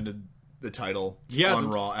even defended the title He on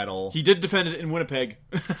hasn't. Raw at all. He did defend it in Winnipeg.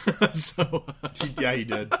 So He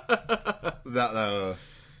did.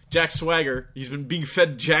 Jack Swagger. He's been being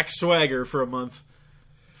fed Jack Swagger for a month.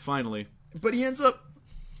 Finally. But he ends up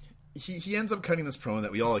cutting this promo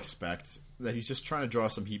that we all expect, that he's just trying to draw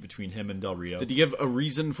some heat between him and Del Rio. Did he give a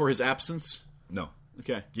reason for his absence? No.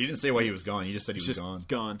 Okay. He didn't say why he was gone. He just said he He's was just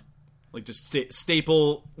gone. Like just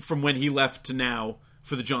staple from when he left to now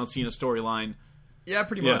for the John Cena storyline. Yeah,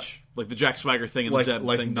 pretty Yeah. much. Like the Jack Swagger thing and the Zeb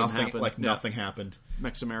thing didn't happen. Nothing happened.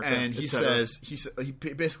 Mex America. And he etc. says he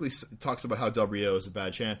basically talks about how Del Rio is a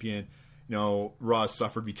bad champion. You know, Raw has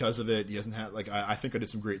suffered because of it. He hasn't had I think I did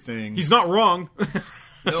some great things. He's not wrong.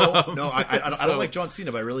 I So- don't like John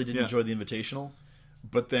Cena, but I really did Yeah. enjoy the Invitational.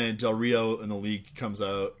 But then Del Rio and the League come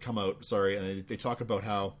out, and they talk about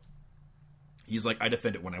how he's like, I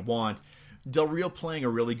defend it when I want. Del Rio playing a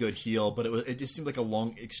really good heel, but it just seemed like a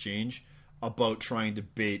long exchange about trying to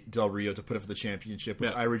bait Del Rio to put it for the championship, which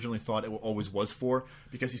Yeah. I originally thought it always was for,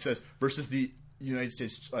 because he says versus the United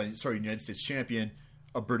States champion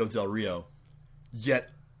Alberto Del Rio. Yet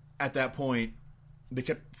at that point, they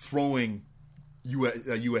kept throwing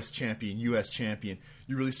U.S. champion.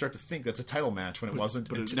 You really start to think that's a title match when it wasn't.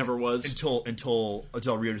 but it never was. until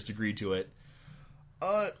Del Rio just agreed to it.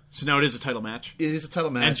 So now it is a title match. It is a title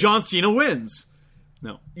match, And John Cena wins.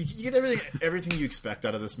 No. you get everything you expect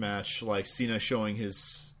out of this match, like Cena showing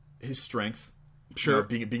his strength. Sure.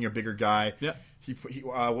 You know, being a bigger guy. Yeah.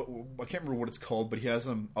 I can't remember what it's called, but he has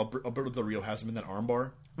him. Alberto Del Rio has him in that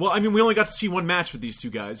armbar. Well, I mean, we only got to see one match with these two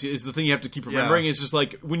guys. Is the thing you have to keep remembering. Is just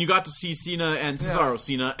like when you got to see Cena and Cesaro,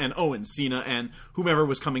 Cena and Owens, Cena and whomever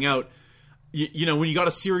was coming out. You know, when you got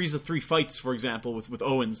a series of 3 fights, for example, with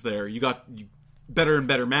Owens there, you got better and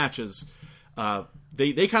better matches.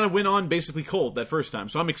 They kind of went on basically cold that first time.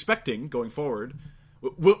 So I'm expecting going forward.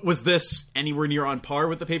 Was this anywhere near on par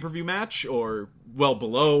with the pay-per-view match, or well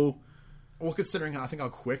below? Well, considering how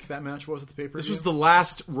quick that match was at the pay-per-view. This was the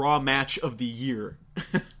last Raw match of the year.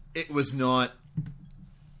 It was not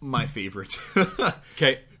my favorite.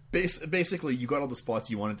 Okay. Basically, you got all the spots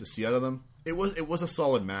you wanted to see out of them. It was a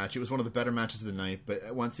solid match. It was one of the better matches of the night.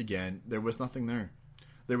 But once again, there was nothing there.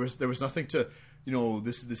 There was nothing to,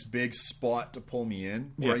 this big spot to pull me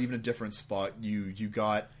in, or even a different spot. You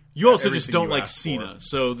got. You also just everything don't you like asked Cena, for.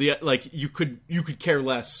 so you could care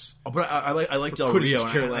less. Oh, but I like Del couldn't Rio,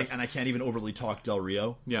 care and less. I can't even overly talk Del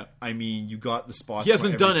Rio. Yeah. I mean, you got the spots. He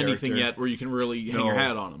hasn't for every done anything character. yet where you can really hang your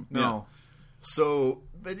hat on him. No. Yeah. So,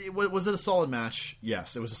 but was it a solid match?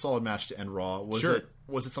 Yes, it was a solid match to end Raw. Sure.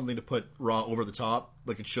 Was it something to put Raw over the top,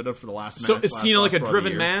 like it should have for the last match? So is Cena like a last Raw of the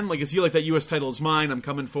driven year? man? Like, is he like that U.S. title is mine? I'm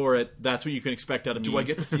coming for it. That's what you can expect out of me. Do I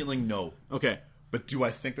get the feeling? No. Okay. But do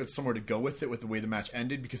I think there's somewhere to go with it, with the way the match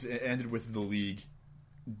ended? Because it ended with the League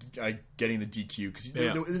getting the DQ.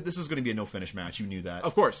 Because this was going to be a no-finish match. You knew that.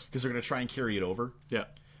 Of course. Because they're going to try and carry it over. Yeah.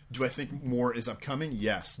 Do I think more is upcoming?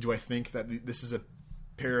 Yes. Do I think that this is a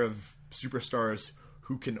pair of superstars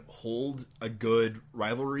who can hold a good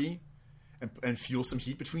rivalry and fuel some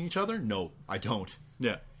heat between each other? No, I don't.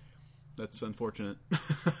 Yeah. That's unfortunate.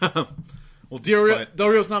 Well, Del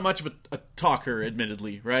Rio's not much of a talker,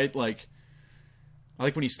 admittedly, right? Like, I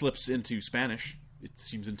like when he slips into Spanish. It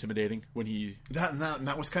seems intimidating when he...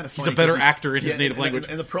 That was kind of funny. He's a better 'cause actor in his native language.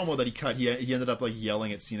 And the promo that he cut, he ended up like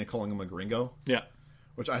yelling at Cena, calling him a gringo, Yeah.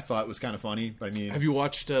 which I thought was kind of funny. But I mean, Have you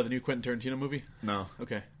watched the new Quentin Tarantino movie? no.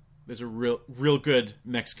 Okay. There's a real good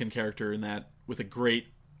Mexican character in that with a great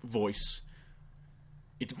voice.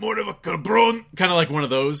 It's more of a cabron, kind of like one of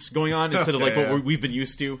those going on instead of like Okay, what we've been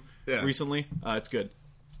used to Yeah. recently. It's good.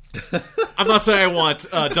 I'm not saying I want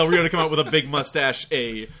Del Rio to come out with a big mustache,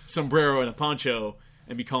 a sombrero, and a poncho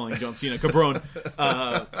and be calling John Cena cabron.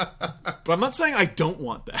 But I'm not saying I don't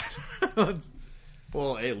want that.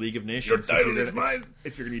 Well, hey, League of Nations. If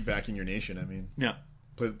you're gonna need backing your nation, I mean, Yeah.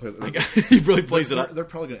 he He really plays it up. They're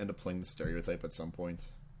probably going to end up playing the stereotype at some point.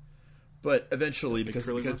 But eventually, because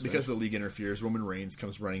curly mustache. the League interferes, Roman Reigns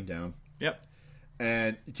comes running down. Yep.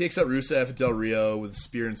 And he takes out Rusev and Del Rio with a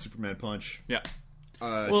spear and Superman punch. Yeah.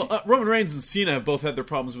 Roman Reigns and Cena have both had their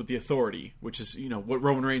problems with the Authority, which is, what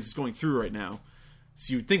Roman Reigns is going through right now.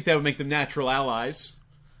 So you'd think that would make them natural allies.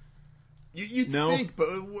 You'd No. think, but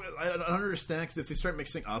I don't understand, because if they start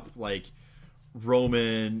mixing up, like,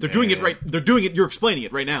 Roman... They're doing it right. They're doing it. You're explaining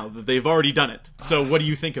it right now. That they've already done it. So what do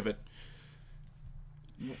you think of it?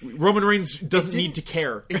 Roman Reigns doesn't need to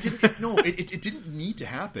care. It didn't need to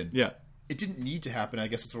happen. Yeah. it didn't need to happen. I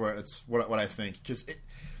guess it's what I think, because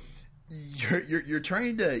you're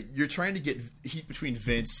trying to get heat between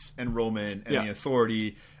Vince and Roman and the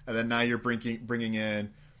Authority, and then now you're bringing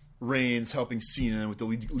in Reigns helping Cena with the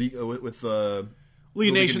League of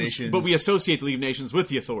Nations, but we associate the League of Nations with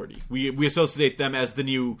the Authority. We associate them as the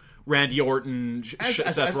new Randy Orton,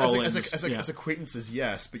 Seth Rollins, as acquaintances,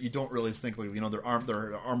 yes, but you don't really think their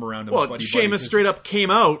arm around him. Well, Sheamus straight up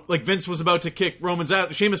came out like Vince was about to kick Roman's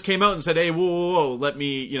out. Sheamus came out and said, "Hey, whoa, let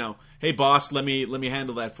me, hey boss, let me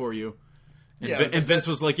handle that for you." And Vince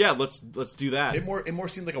was like, "Yeah, let's do that." It more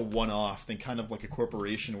seemed like a one-off than kind of like a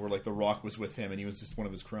corporation where like The Rock was with him and he was just one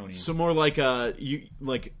of his cronies. So more like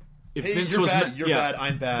if hey, Vince you're was bad, you're bad,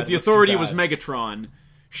 I'm bad. If the Authority was Megatron,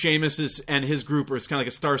 Sheamus and his group are kind of like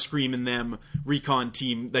a Starscream and them recon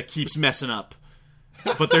team that keeps messing up,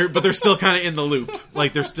 but they're still kind of in the loop.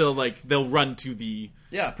 Like they're still like they'll run to the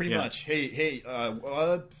pretty much. Hey,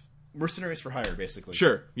 mercenaries for hire, basically.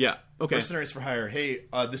 Sure. Yeah. Okay. Mercenaries for hire. Hey,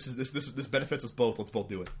 this benefits us both. Let's both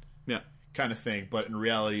do it. Yeah. Kind of thing. But in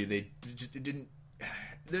reality, it didn't.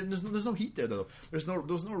 There's no heat there though. There's no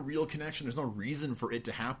real connection. There's no reason for it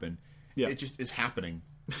to happen. Yeah. It just is happening.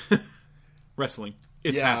 Wrestling.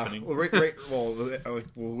 It's happening. Well, right. Well,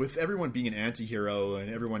 with everyone being an anti-hero and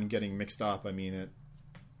everyone getting mixed up, I mean,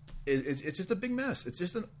 it's just a big mess. It's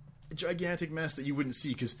just a gigantic mess that you wouldn't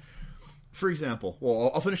see because. For example,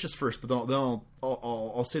 I'll finish this first, but then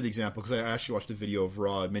I'll say the example because I actually watched a video of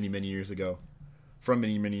Raw many years ago.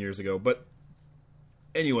 But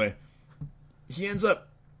anyway, he ends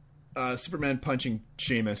up Superman punching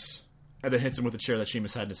Sheamus and then hits him with a chair that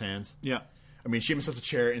Sheamus had in his hands. Yeah. I mean, Sheamus has a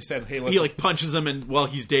chair and instead, hey, let's... He punches him and while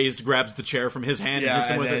he's dazed, grabs the chair from his hand and hits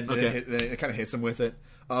him with it. Okay. Then it kind of hits him with it.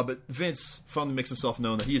 But Vince finally makes himself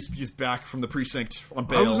known that he's back from the precinct on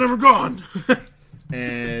bail. I was never gone.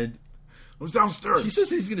 And... I was downstairs. He says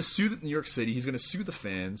he's going to sue New York City. He's going to sue the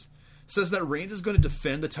fans. Says that Reigns is going to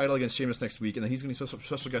defend the title against Sheamus next week, and then he's going to be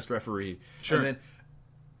special guest referee. Sure. And then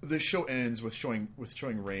the show ends with showing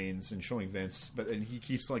Reigns and showing Vince, but then he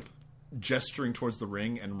keeps like gesturing towards the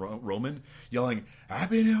ring and Roman, yelling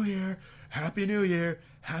 "Happy New Year, Happy New Year,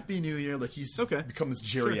 Happy New Year!" Like he's become this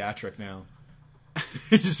geriatric now.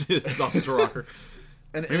 It's Office Rocker.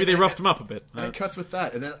 Maybe they roughed him up a bit. And it cuts with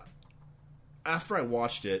that, and then after I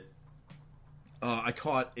watched it. I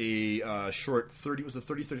caught a short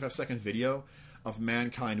 35 second video of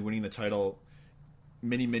Mankind winning the title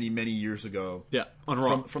many years ago. Yeah, on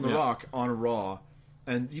Raw. From The Rock on Raw.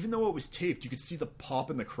 And even though it was taped, you could see the pop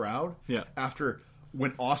in the crowd. Yeah. After,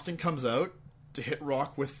 when Austin comes out to hit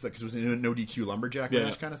Rock with, because it was in a no DQ lumberjack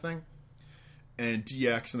match kind of thing. And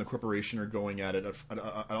DX and the Corporation are going at it at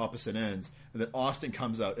opposite ends. And then Austin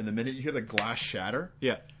comes out, and the minute you hear the glass shatter...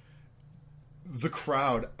 Yeah. The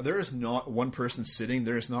crowd, there is not one person sitting.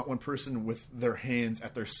 There is not one person with their hands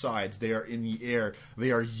at their sides. They are in the air.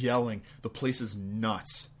 They are yelling. The place is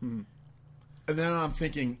nuts. Mm-hmm. And then I'm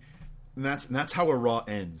thinking, that's how a Raw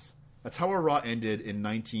ends. That's how a Raw ended in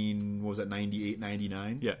 98,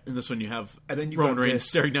 99? Yeah, in this one you have Roman Reigns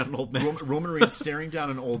staring down an old man. Roman Reigns staring down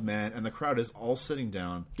an old man, and the crowd is all sitting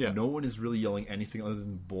down. Yeah. No one is really yelling anything other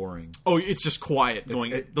than boring. Oh, it's just quiet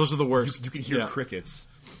going. Those are the worst. You can hear crickets.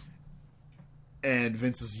 And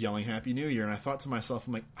Vince is yelling Happy New Year. And I thought to myself,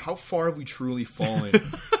 I'm like, how far have we truly fallen?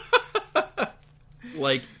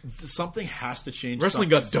 Like, something has to change. Wrestling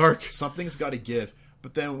got dark. Something's got to give.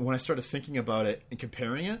 But then when I started thinking about it and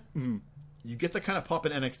comparing it, you get the kind of pop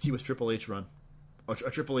in NXT with Triple H run. A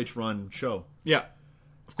Triple H run show. Yeah.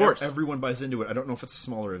 Of course. Everyone buys into it. I don't know if it's a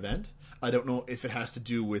smaller event. I don't know if it has to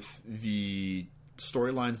do with the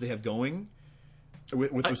storylines they have going.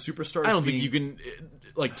 With the superstars, I don't think you can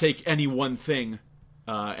take any one thing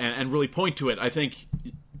and really point to it. I think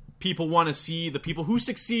people want to see the people who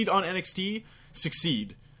succeed on NXT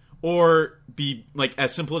succeed, or be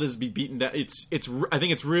as simple as be beaten down. I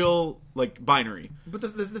think it's real binary. But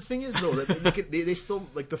the thing is though that they still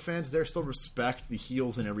the fans there still respect the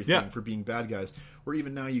heels and everything for being bad guys. Or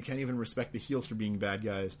even now you can't even respect the heels for being bad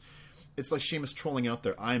guys. It's like Sheamus trolling out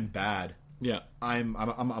there. I'm bad. Yeah, I'm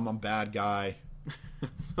a bad guy.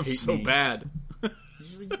 I'm so bad.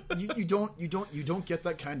 you don't get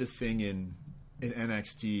that kind of thing in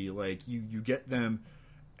NXT. Like you get them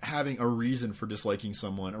having a reason for disliking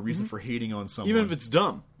someone, a reason for hating on someone, even if it's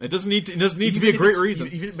dumb. It doesn't need to be a great reason.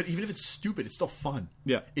 But even if it's stupid, it's still fun.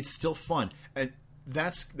 Yeah, it's still fun, and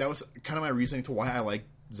that was kind of my reasoning to why I like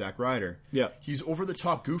Zack Ryder. Yeah, he's over the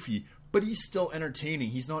top goofy, but he's still entertaining.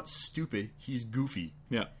 He's not stupid. He's goofy.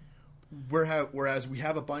 Yeah. Whereas we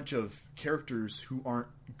have a bunch of characters who aren't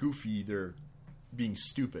goofy, they're being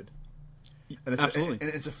stupid. and Absolutely. and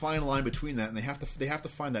it's a fine line between that, and they have to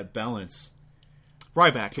find that balance.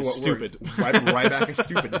 Ryback is stupid. Ryback is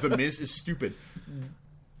stupid. The Miz is stupid.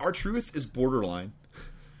 R-Truth is borderline.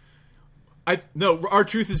 No,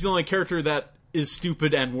 R-Truth is the only character that is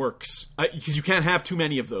stupid and works, because you can't have too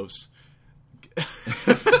many of those.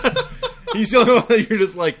 He's the only one that you're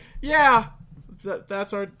just like, yeah,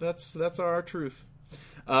 that's our R-Truth.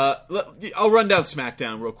 I'll run down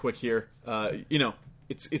SmackDown real quick here.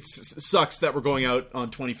 It sucks that we're going out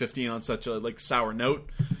on 2015 on such a sour note.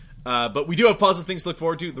 But we do have positive things to look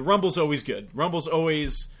forward to. The Rumble's always good. Rumble's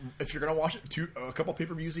always... If you're going to watch a couple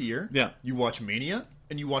pay-per-views a year, yeah, you watch Mania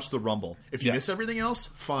and you watch the Rumble. If you miss everything else,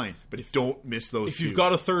 fine. But don't miss those two. If you've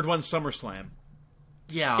got a third one, SummerSlam.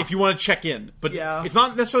 Yeah. If you want to check in. But it's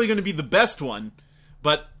not necessarily going to be the best one,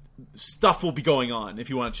 but stuff will be going on if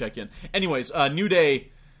you want to check in. Anyways, New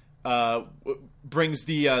Day brings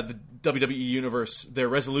the WWE Universe their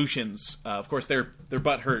resolutions. Of course, they're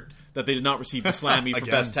butthurt that they did not receive the Slammy for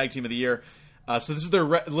Best Tag Team of the Year. So this is their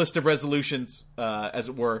list of resolutions, as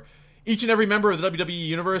it were. Each and every member of the WWE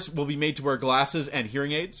Universe will be made to wear glasses and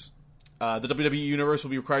hearing aids. The WWE Universe will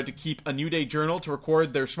be required to keep a New Day journal to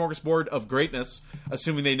record their smorgasbord of greatness,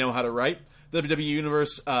 assuming they know how to write. The WWE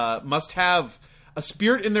Universe must have a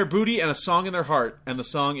spirit in their booty and a song in their heart, and the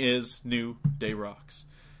song is New Day Rocks.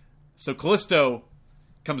 So Kalisto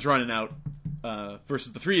comes running out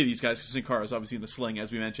versus the three of these guys, because Sin Cara is obviously in the sling,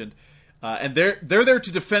 as we mentioned. And they're there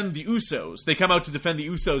to defend the Usos. They come out to defend the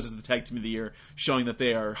Usos as the Tag Team of the Year, showing that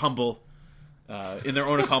they are humble in their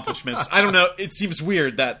own accomplishments. I don't know. It seems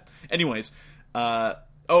weird that... Anyways. New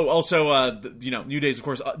Day's, of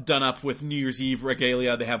course, done up with New Year's Eve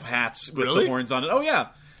regalia. They have hats with the horns on it. Oh, yeah.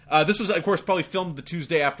 This was, of course, probably filmed the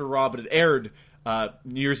Tuesday after Raw, but it aired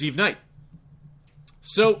New Year's Eve night.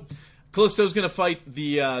 So... Kalisto's going to fight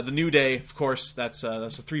the New Day, of course. That's a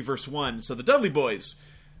 3-versus-1. So the Dudley Boys,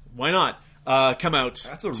 why not, come out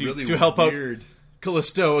to help out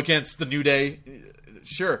Kalisto against the New Day?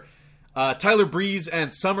 Sure. Tyler Breeze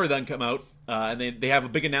and Summer then come out, and they have a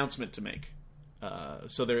big announcement to make.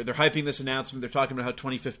 So they're hyping this announcement. They're talking about how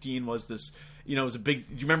 2015 was this, it was a big.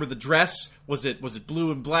 Do you remember the dress? Was it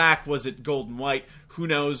blue and black? Was it gold and white? Who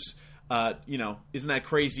knows? Isn't that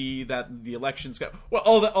crazy that the elections got... Well,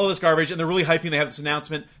 all this garbage, and they're really hyping. They have this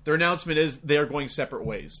announcement. Their announcement is they are going separate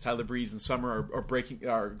ways. Tyler Breeze and Summer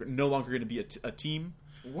are no longer going to be a team.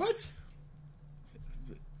 What?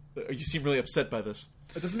 You seem really upset by this.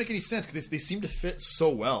 It doesn't make any sense, because they seem to fit so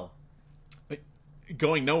well.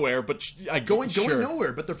 Going nowhere, but... Going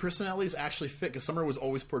nowhere, but their personalities actually fit, because Summer was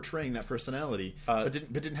always portraying that personality, but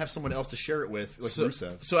didn't have someone else to share it with, like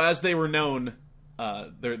Rusev. So as they were known...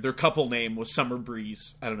 their couple name was Summer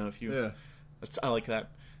Breeze. I don't know if you... Yeah. I like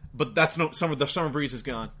that. But that's the Summer Breeze is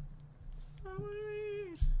gone.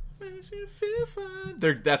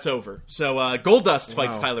 That's over. So Goldust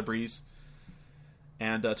fights Tyler Breeze.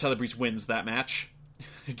 And Tyler Breeze wins that match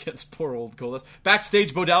against poor old Goldust.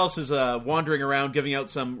 Backstage, Bo Dallas is wandering around giving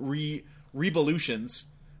out some Revolutions.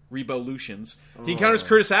 He encounters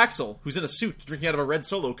Curtis Axel, who's in a suit, drinking out of a red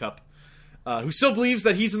Solo cup. Who still believes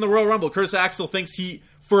that he's in the Royal Rumble. Curtis Axel thinks he,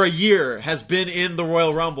 for a year, has been in the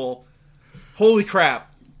Royal Rumble. Holy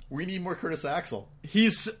crap. We need more Curtis Axel.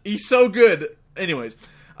 He's so good. Anyways,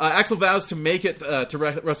 Axel vows to make it to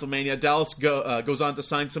WrestleMania. Dallas goes on to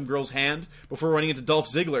sign some girl's hand before running into Dolph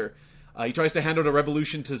Ziggler. He tries to hand out a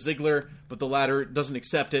Revolution to Ziggler, but the latter doesn't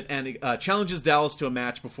accept it, and challenges Dallas to a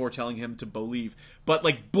match before telling him to believe. But,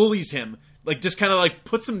 bullies him. Just kind of,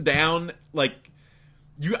 puts him down,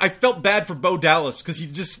 I felt bad for Bo Dallas because he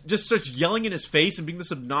just starts yelling in his face and being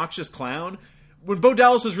this obnoxious clown. When Bo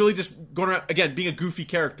Dallas was really just going around, again, being a goofy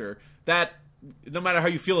character, that, no matter how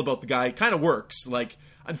you feel about the guy, kind of works.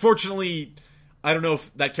 Unfortunately, I don't know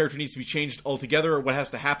if that character needs to be changed altogether or what has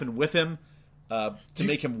to happen with him to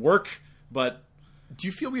make him work, but... Do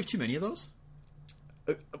you feel we have too many of those?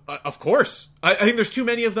 Of course. I think there's too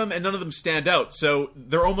many of them and none of them stand out, so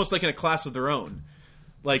they're almost in a class of their own.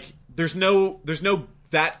 There's no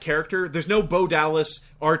that character. There's no Bo Dallas,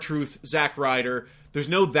 R-Truth, Zack Ryder. There's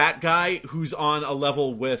no that guy who's on a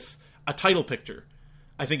level with a title picture,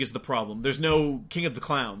 I think is the problem. There's no King of the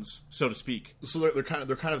Clowns, so to speak. So they're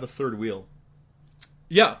kind of the third wheel.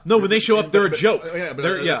 Yeah. No, when they show up, they're a joke.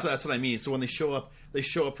 That's what I mean. So when they show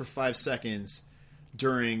up for 5 seconds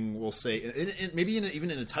during, we'll say, maybe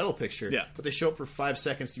even in a title picture. Yeah. But they show up for 5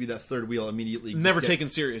 seconds to be that third wheel immediately. Never taken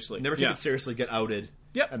seriously. Never taken seriously, get outed.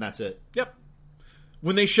 Yep. And that's it. Yep.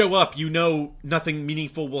 When they show up, nothing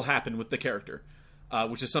meaningful will happen with the character,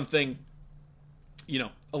 which is something,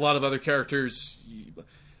 a lot of other characters...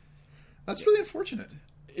 That's really unfortunate.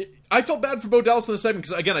 I felt bad for Bo Dallas in the segment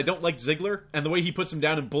because, again, I don't like Ziggler, and the way he puts him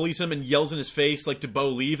down and bullies him and yells in his face, like, to Bo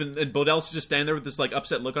leave, and Bo Dallas is just standing there with this, like,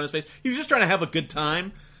 upset look on his face. He was just trying to have a good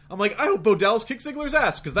time. I'm like, I hope Bo Dallas kicks Ziggler's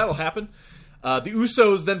ass, because that'll happen. The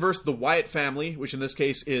Usos then versus the Wyatt family, which in this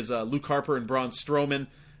case is Luke Harper and Braun Strowman.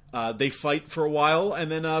 They fight for a while,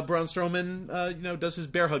 and then Braun Strowman, does his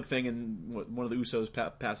bear hug thing, and one of the Usos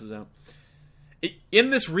passes out. In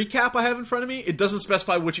this recap I have in front of me, it doesn't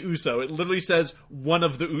specify which Uso. It literally says one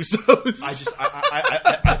of the Usos.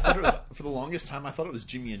 I thought it was, for the longest time, I thought it was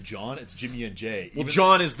Jimmy and John. It's Jimmy and Jay. Well,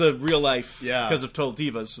 John is the real life, Yeah. because of Total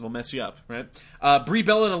Divas, so it'll mess you up, right? Brie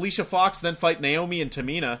Bella and Alicia Fox then fight Naomi and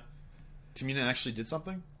Tamina. Tamina actually did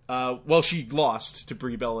something? Well, she lost to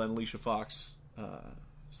Brie Bella and Alicia Fox,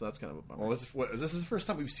 so that's kind of a bummer. Well, this is the first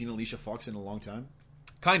time we've seen Alicia Fox in a long time?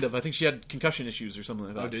 Kind of. I think she had concussion issues or something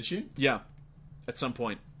like that. Oh, did she? Yeah. At some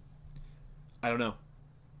point. I don't know.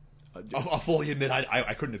 I'll fully admit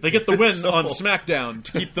I couldn't have. They get the win on SmackDown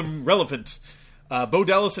to keep them relevant. Bo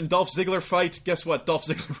Dallas and Dolph Ziggler fight. Guess what? Dolph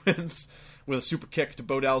Ziggler wins with a super kick to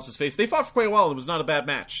Bo Dallas' face. They fought for quite a while, and it was not a bad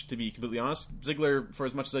match, to be completely honest. Ziggler, for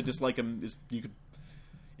as much as I dislike him,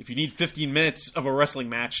 if you need 15 minutes of a wrestling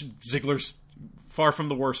match, Ziggler's far from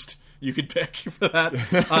the worst you could pick for that.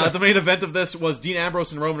 The main event of this was Dean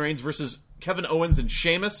Ambrose and Roman Reigns versus Kevin Owens and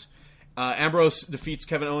Sheamus. Ambrose defeats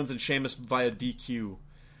Kevin Owens and Sheamus via DQ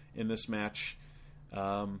in this match.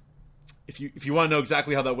 If you want to know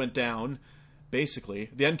exactly how that went down, basically,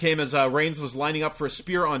 the end came as Reigns was lining up for a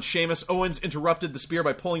spear on Sheamus. Owens interrupted the spear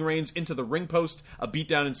by pulling Reigns into the ring post. A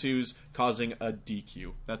beatdown ensues, causing a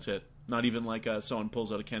DQ. That's it. Not even like someone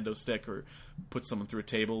pulls out a kendo stick or puts someone through a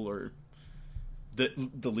table or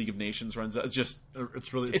the League of Nations runs out.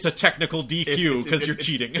 It's a technical DQ because you're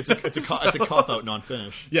cheating. It's a cop out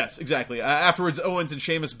non-finish. Yes, exactly. Afterwards, Owens and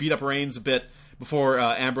Sheamus beat up Reigns a bit before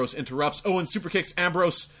Ambrose interrupts. Owens superkicks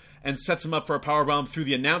Ambrose and sets him up for a powerbomb through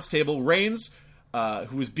the announce table. Reigns,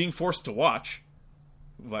 who is being forced to watch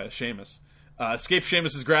via Sheamus, escapes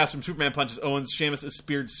Sheamus' grasp and Superman punches Owens. Sheamus is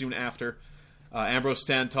speared soon after. Ambrose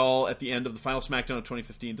stand tall at the end of the final SmackDown of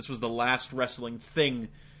 2015. This was the last wrestling thing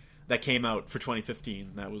that came out for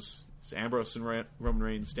 2015. That was Ambrose and Roman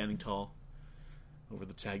Reigns standing tall over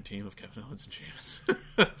the tag team of Kevin Owens and Sheamus.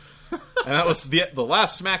 And that was the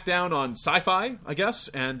last SmackDown on Sci-Fi, I guess,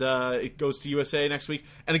 and it goes to USA next week.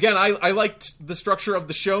 And again, I liked the structure of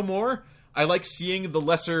the show more. I like seeing the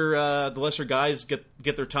lesser guys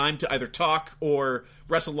get their time to either talk or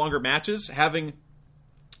wrestle longer matches. Having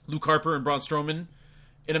Luke Harper and Braun Strowman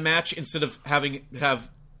in a match instead of have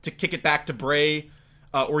to kick it back to Bray.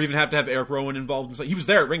 Or even have to have Eric Rowan involved. He was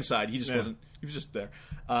there at ringside. He just wasn't. He was just there.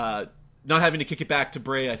 Not having to kick it back to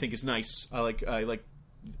Bray, I think, is nice. I like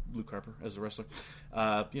Luke Harper as a wrestler.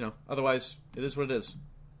 Otherwise, it is what it is.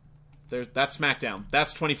 That's SmackDown.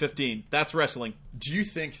 That's 2015. That's wrestling. Do you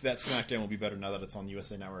think that SmackDown will be better now that it's on the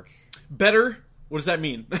USA Network? Better? What does that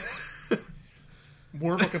mean?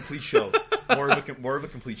 More of a complete show. More of a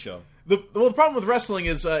complete show. The problem with wrestling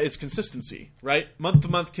is consistency, right? Month to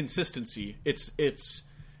month consistency. It's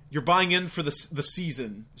you're buying in for the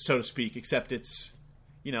season, so to speak. Except it's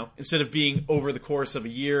instead of being over the course of a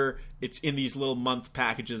year, it's in these little month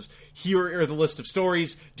packages. Here are the list of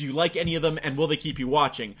stories. Do you like any of them, and will they keep you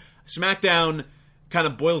watching? SmackDown kind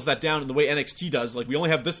of boils that down in the way NXT does. Like, we only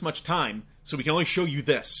have this much time, so we can only show you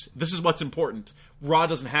this. This is what's important. Raw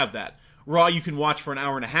doesn't have that. Raw you can watch for an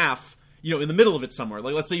hour and a half. In the middle of it somewhere.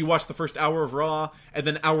 Like, let's say you watch the first hour of Raw, and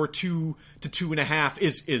then hour 2 to 2.5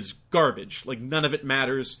 is garbage. Like, none of it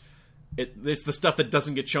matters. It's the stuff that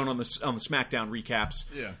doesn't get shown on the SmackDown recaps.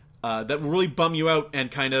 Yeah. That will really bum you out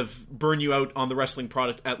and kind of burn you out on the wrestling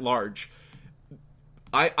product at large.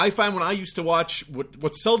 I find when I used to watch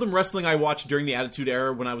what seldom wrestling I watched during the Attitude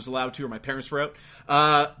Era when I was allowed to or my parents were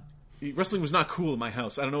out. Wrestling was not cool in my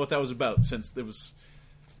house. I don't know what that was about since it was.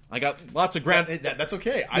 I got lots of That's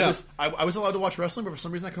okay. Yeah. I was allowed to watch wrestling, but for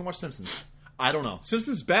some reason I couldn't watch Simpsons. I don't know.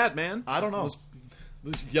 Simpsons bad, man. I don't know.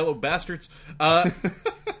 Those yellow bastards.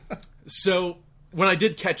 So when I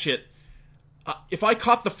did catch it, if I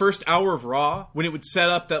caught the first hour of Raw when it would set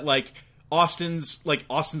up that Austin's going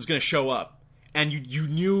to show up, and you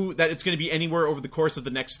knew that it's going to be anywhere over the course of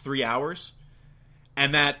the next 3 hours,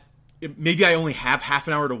 and that maybe I only have half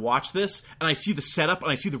an hour to watch this, and I see the setup,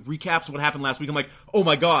 and I see the recaps of what happened last week. I'm like, oh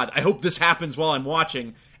my god, I hope this happens while I'm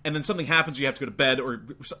watching. And then something happens, you have to go to bed, or,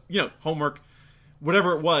 homework,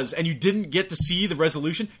 whatever it was, and you didn't get to see the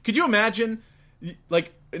resolution. Could you imagine,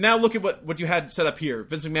 now look at what you had set up here.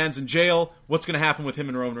 Vince McMahon's in jail. What's going to happen with him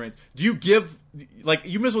and Roman Reigns? Do you give,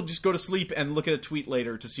 you may as well just go to sleep and look at a tweet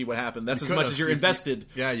later to see what happened. That's as much as you're invested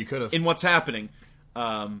you could have. in what's happening.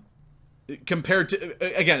 compared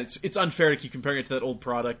to, again, it's unfair to keep comparing it to that old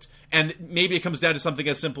product, and maybe it comes down to something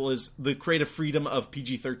as simple as the creative freedom of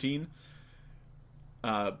PG-13,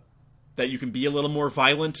 that you can be a little more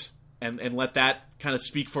violent and let that kind of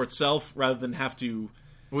speak for itself rather than have to.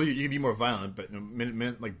 Well, you can be more violent, but the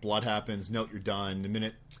minute like blood happens, note you're done. The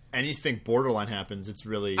minute anything borderline happens, it's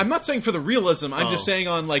really. I'm not saying for the realism. I'm just saying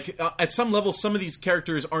on like at some level, some of these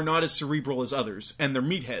characters are not as cerebral as others, and they're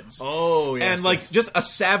meatheads. Oh, yes. And like yes. just a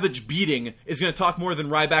savage beating is going to talk more than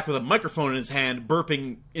Ryback with a microphone in his hand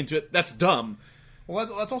burping into it. That's dumb. Well,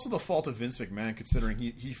 that's also the fault of Vince McMahon, considering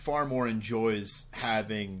he far more enjoys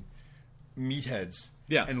having meatheads.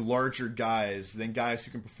 Yeah. And larger guys than guys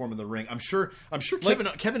who can perform in the ring. I'm sure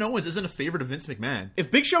Like- Kevin Owens isn't a favorite of Vince McMahon.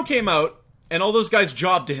 If Big Show came out and all those guys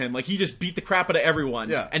jobbed to him, like he just beat the crap out of everyone,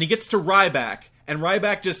 Yeah. and he gets to Ryback, and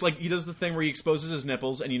Ryback just like he does the thing where he exposes his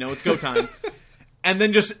nipples, and you know it's go time, and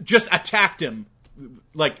then just attacked him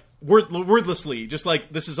like wordlessly, just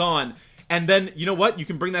like this is on, and then you know what? You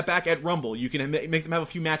can bring that back at Rumble. You can make them have a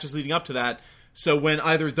few matches leading up to that. So when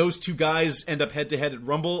either those two guys end up head to head at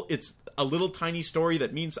Rumble, it's a little tiny story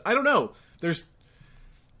that means I don't know.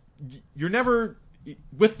 You're never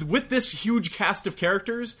with this huge cast of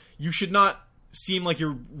characters. You should not seem like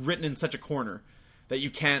you're written in such a corner that you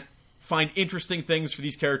can't find interesting things for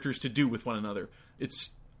these characters to do with one another.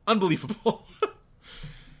 It's unbelievable.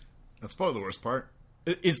 That's probably the worst part.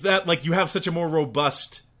 Is that like you have such a more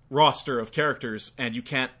robust roster of characters and you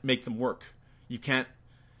can't make them work. You can't.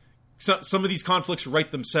 Some of these conflicts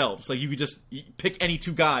write themselves. Like you could just pick any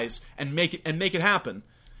two guys and make it happen.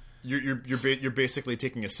 You're basically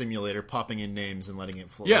taking a simulator, popping in names, and letting it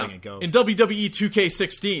go. In WWE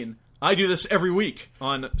 2K16, I do this every week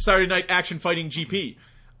on Saturday Night Action Fighting GP,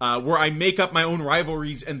 where I make up my own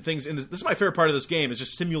rivalries and things. This is my favorite part of this game, is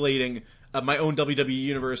just simulating my own WWE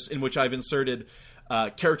universe in which I've inserted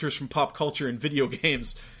characters from pop culture and video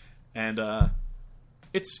games, and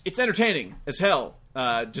it's entertaining as hell.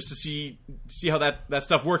 Just to see how that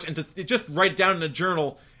stuff works, and to just write it down in a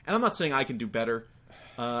journal. And I'm not saying I can do better.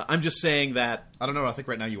 I'm just saying that I don't know. I think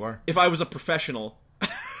right now you are. if I was a professional,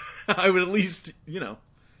 I would at least,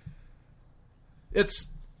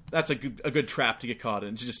 that's a good trap to get caught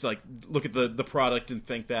in. To just like look at the product and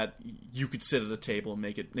think that you could sit at a table and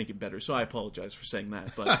make it better. So I apologize for saying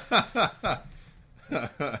that, but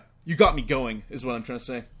you got me going, is what I'm trying to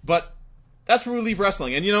say. But that's where we leave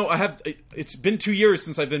wrestling. And it's been 2 years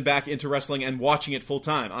since I've been back into wrestling and watching it full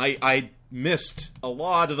time. I missed a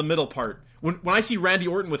lot of the middle part. When I see Randy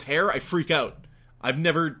Orton with hair, I freak out. I've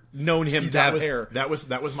never known him to have hair. That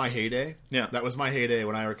was my heyday. Yeah. That was my heyday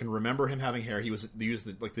when I can remember him having hair. He was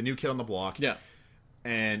the new kid on the block. Yeah.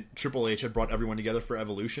 And Triple H had brought everyone together for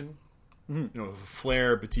Evolution. Mm-hmm.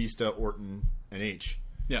 Flair, Batista, Orton, and H.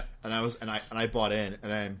 Yeah. And I bought in,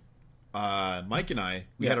 and then Mike and I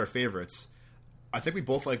had our favorites. I think we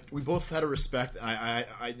both had a respect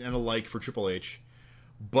and a like for Triple H,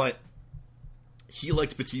 but he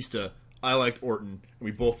liked Batista, I liked Orton, and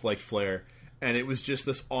we both liked Flair, and it was just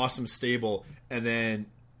this awesome stable. And then,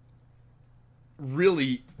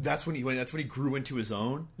 really, that's when he grew into his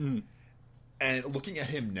own. Mm. And looking at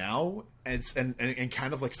him now, and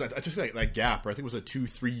kind of like, 'cause I took that gap, or I think it was a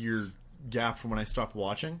 2-3 year gap from when I stopped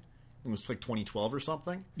watching. It was like 2012 or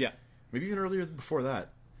something. Yeah, maybe even earlier before that.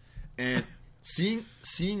 And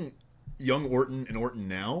seeing young Orton and Orton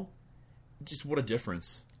now, just what a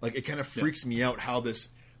difference! Like it kind of freaks me out how this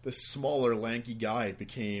smaller, lanky guy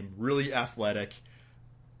became really athletic,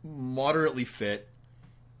 moderately fit,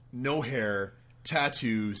 no hair,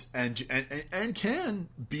 tattoos, and can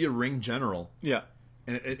be a ring general. Yeah,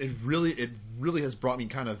 and it really has brought me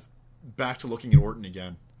kind of back to looking at Orton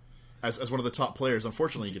again as one of the top players.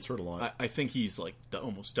 Unfortunately, he gets hurt a lot. I think he's like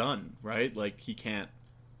almost done, right? Like he can't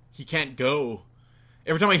go.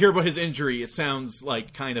 Every time I hear about his injury, it sounds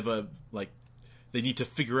like kind of they need to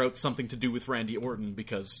figure out something to do with Randy Orton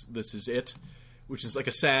because this is it, which is like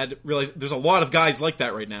a sad realize. There's a lot of guys like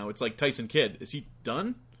that right now. It's like Tyson Kidd. Is he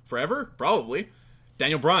done forever? Probably.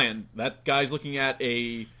 Daniel Bryan, that guy's looking at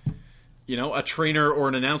a trainer or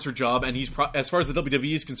an announcer job, and he's as far as the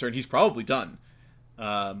WWE is concerned, he's probably done.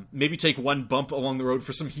 Maybe take one bump along the road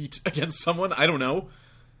for some heat against someone. I don't know.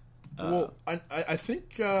 Well, I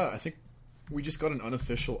think we just got an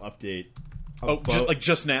unofficial update.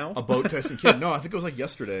 Just now about Tyson Kidd. No, I think it was like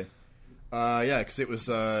yesterday. Because it was.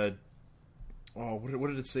 What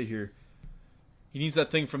did it say here? He needs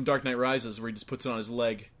that thing from Dark Knight Rises where he just puts it on his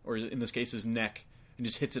leg, or in this case his neck, and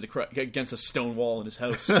just hits it against a stone wall in his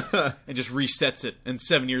house, and just resets it. And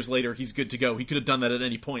 7 years later, he's good to go. He could have done that at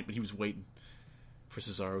any point, but he was waiting for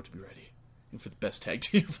Cesaro to be ready and for the best tag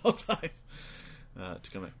team of all time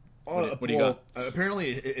to come in. What do you got? Apparently,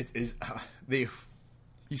 it is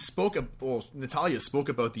Natalia spoke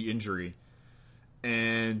about the injury,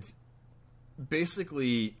 and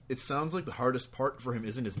basically, it sounds like the hardest part for him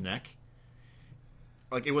isn't his neck.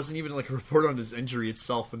 Like, it wasn't even like a report on his injury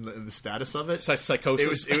itself and the status of it. It's like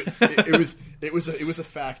psychosis. It was a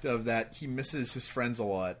fact of that he misses his friends a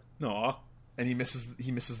lot. Aw. And he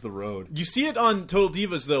misses the road. You see it on Total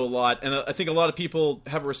Divas though a lot, and I think a lot of people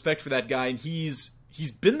have a respect for that guy, and he's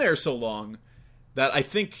been there so long that I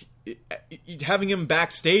think having him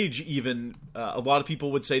backstage even a lot of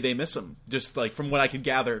people would say they miss him. Just like from what I can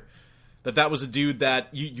gather, that was a dude that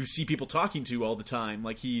you see people talking to all the time.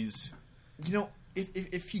 Like he's, you know,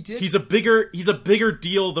 if he did, he's a bigger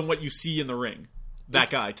deal than what you see in the ring.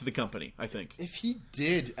 That guy to the company, I think. If he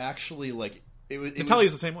did actually like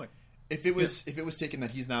Natalia's the same way. If it was taken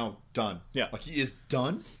that he's now done, like he is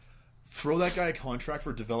done, throw that guy a contract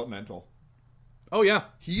for developmental. Oh yeah,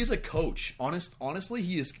 he is a coach. Honestly,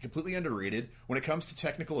 he is completely underrated when it comes to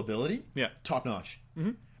technical ability. Yeah, top notch.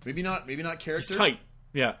 Mm-hmm. Maybe not character. He's tight.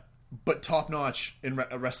 Yeah, but top notch in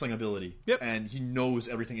wrestling ability. Yep, and he knows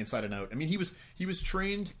everything inside and out. I mean, he was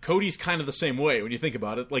trained. Cody's kind of the same way when you think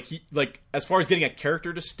about it. Like as far as getting a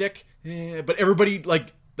character to stick, but everybody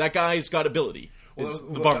like that guy's got ability. Well,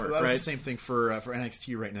 that was the same thing for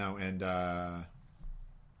NXT right now, and I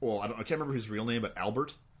can't remember his real name, but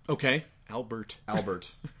Albert. Okay, Albert.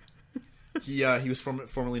 He was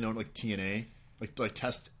formerly known like TNA, like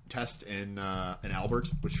Test and Albert,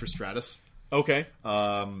 which for Stratus. Okay.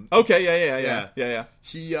 Okay. Yeah.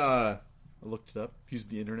 He I looked it up. Used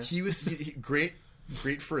the internet. He was great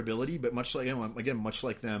for ability, but much like them.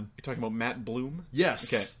 You're talking about Matt Bloom?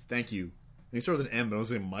 Yes. Okay. Thank you. He started with an M, but I was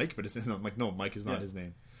saying Mike, but I'm like, no, Mike is not his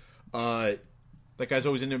name. That guy's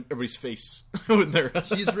always in everybody's face.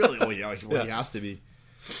 He's really, he has to be.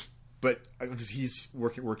 But because he's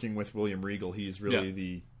working with William Regal, he's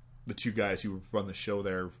really the two guys who run the show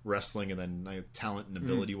there, wrestling and then talent and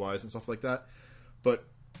ability wise and stuff like that. But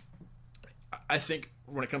I think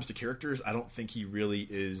when it comes to characters, I don't think he really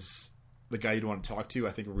is the guy you'd want to talk to.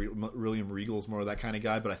 I think William Regal is more of that kind of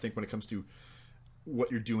guy. But I think when it comes to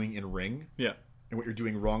what you're doing in ring, and what you're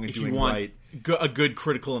doing wrong and doing right, a good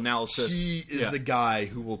critical analysis. He is the guy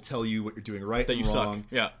who will tell you what you're doing right and wrong.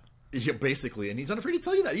 Suck. Yeah, basically, and he's unafraid to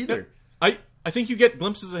tell you that either. Yeah. I think you get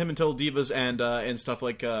glimpses of him in Total Divas and stuff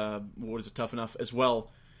like what is it, Tough Enough as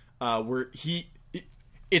well, where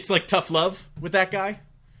it's like tough love with that guy.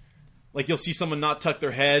 Like you'll see someone not tuck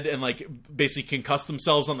their head and like basically concuss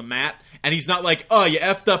themselves on the mat, and he's not like, oh, you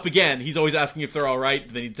effed up again. He's always asking if they're all right.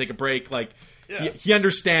 Do they need to take a break? Like. Yeah. He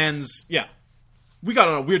understands. Yeah, we got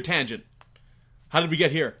on a weird tangent. How did we get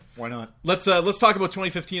here? Why not? Let's talk about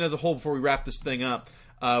 2015 as a whole before we wrap this thing up.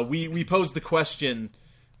 We posed the question.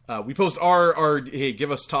 We posed our hey,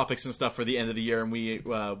 give us topics and stuff for the end of the year, and we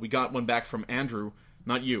got one back from Andrew,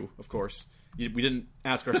 not you, of course. We didn't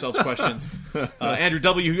ask ourselves questions. Andrew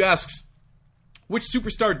W, who asks, which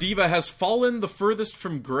superstar diva has fallen the furthest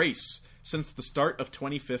from grace since the start of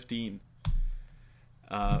 2015?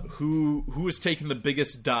 Who has taken the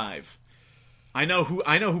biggest dive? I know who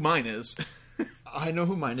mine is. I know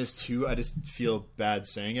who mine is too. I just feel bad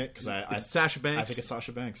saying it because Sasha Banks. I think it's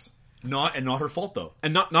Sasha Banks. Not her fault though,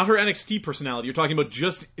 and not her NXT personality. You're talking about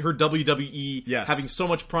just her WWE having so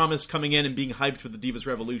much promise coming in and being hyped with the Divas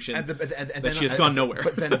Revolution, and that she has gone nowhere.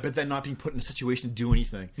 But then not being put in a situation to do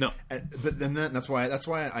anything. No, but then that's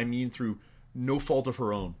why I mean through no fault of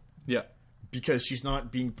her own. Yeah. Because she's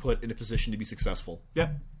not being put in a position to be successful. Yeah.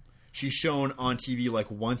 She's shown on TV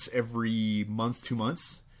like once every month, 2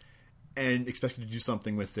 months, and expected to do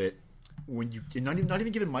something with it when you not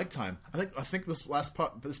even given mic time. I think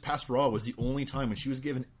this past Raw was the only time when she was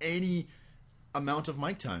given any amount of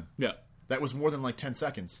mic time. Yeah. That was more than like 10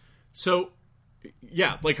 seconds. So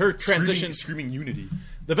yeah, like her transition screaming unity.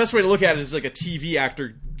 The best way to look at it is like a TV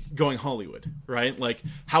actor going Hollywood, right? Like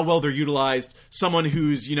how well they're utilized. Someone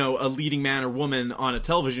who's, a leading man or woman on a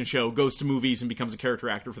television show goes to movies and becomes a character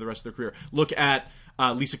actor for the rest of their career. Look at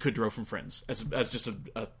Lisa Kudrow from Friends as just an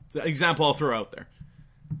example I'll throw out there.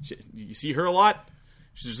 You see her a lot.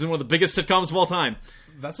 She's in one of the biggest sitcoms of all time.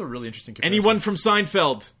 That's a really interesting comparison. Anyone from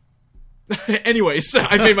Seinfeld. Anyways,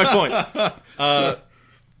 I made my point.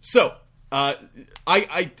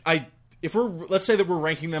 If let's say that we're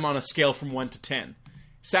ranking them on a scale from 1 to 10.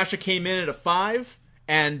 Sasha came in at a 5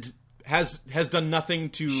 and has done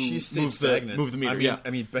nothing to move the meter.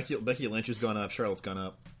 I mean, Becky Lynch has gone up. Charlotte's gone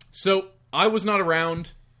up. So I was not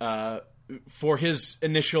around for his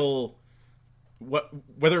initial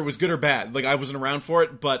whether it was good or bad. Like I wasn't around for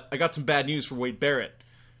it, but I got some bad news for Wade Barrett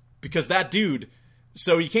because that dude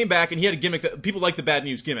So he came back, and he had a gimmick that people like the bad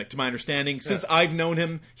news gimmick, to my understanding. Since I've known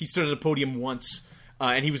him, he stood at a podium once,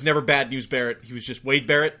 and he was never Bad News Barrett. He was just Wade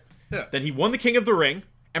Barrett. Yeah. Then he won the King of the Ring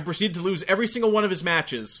and proceeded to lose every single one of his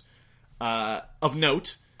matches of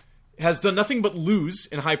note. Has done nothing but lose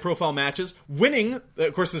in high-profile matches, winning,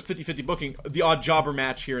 of course, his 50-50 booking, the odd jobber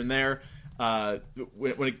match here and there.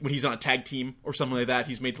 When he's on a tag team or something like that,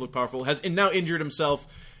 he's made to look powerful. Has now injured himself.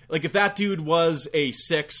 Like, if that dude was a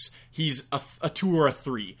 6, he's a 2 or a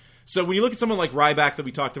 3. So when you look at someone like Ryback that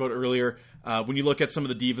we talked about earlier, when you look at some of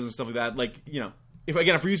the divas and stuff like that, like, you know, if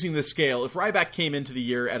we're using this scale, if Ryback came into the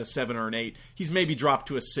year at a 7 or an 8, he's maybe dropped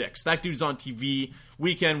to a 6. That dude's on TV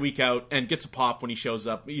week in, week out, and gets a pop when he shows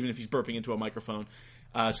up, even if he's burping into a microphone.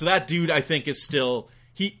 So that dude, I think, is still...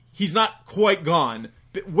 He's not quite gone.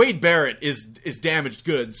 Wade Barrett is damaged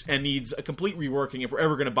goods and needs a complete reworking if we're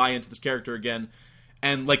ever going to buy into this character again.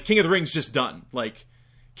 And, like, King of the Ring's just done. Like,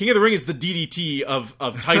 King of the Ring is the DDT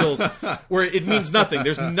of titles where it means nothing.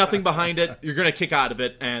 There's nothing behind it. You're going to kick out of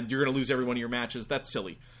it, and you're going to lose every one of your matches. That's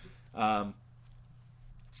silly.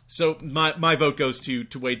 So my vote goes to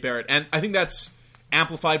Wade Barrett. And I think that's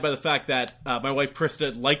amplified by the fact that my wife,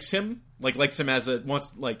 Krista, likes him as a...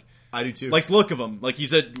 I do too. Likes the look of him. Like,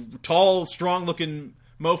 he's a tall, strong-looking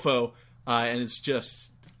mofo, and it's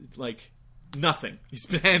just, like... nothing. He's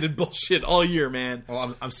been handed bullshit all year, man.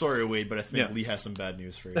 Well, I'm sorry, Wade, but I think Lee has some bad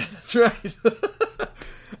news for you. That's right.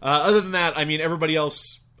 Other than that, I mean, everybody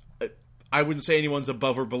else, I wouldn't say anyone's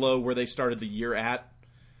above or below where they started the year at.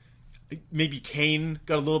 Maybe Kane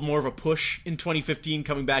got a little more of a push in 2015,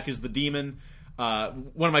 coming back as the Demon.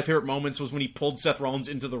 One of my favorite moments was when he pulled Seth Rollins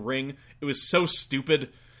into the ring. It was so stupid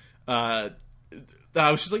that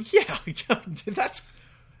I was just like, yeah, that's...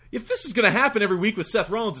 If this is going to happen every week with Seth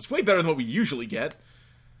Rollins, it's way better than what we usually get.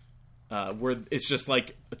 Where it's just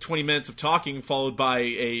like 20 minutes of talking followed by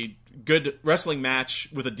a good wrestling match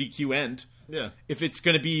with a DQ end. Yeah. If it's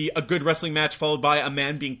going to be a good wrestling match followed by a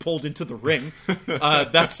man being pulled into the ring,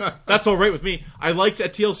 that's all right with me. I liked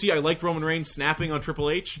at TLC, I liked Roman Reigns snapping on Triple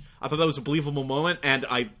H. I thought that was a believable moment, and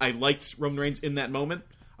I liked Roman Reigns in that moment.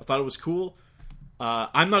 I thought it was cool.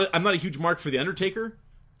 I'm not a huge mark for The Undertaker,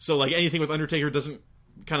 so like anything with Undertaker doesn't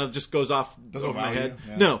kind of just goes off over my head.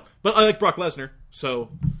 Yeah. No, but I like Brock Lesnar, so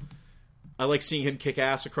I like seeing him kick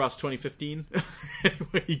ass across 2015.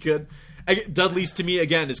 Anyway, he could. Dudley's, to me,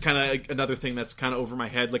 again, is kind of another thing that's kind of over my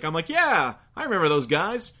head. Like, I'm like, yeah, I remember those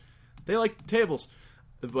guys. They like tables.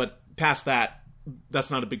 But past that,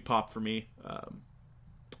 that's not a big pop for me.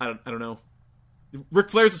 I don't know. Ric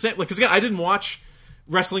Flair's the same. Like, because again, I didn't watch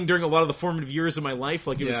wrestling during a lot of the formative years of my life.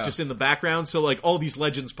 Like, it was just in the background. So, like, all these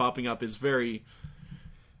legends popping up is very...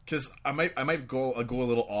 Because I might go a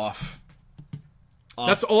little off.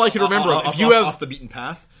 That's all I can remember. If you have off the beaten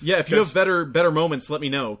path, yeah. If you have better moments, let me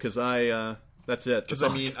know. Because that's it. Because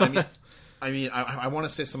I want to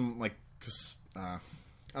say some like, cause, I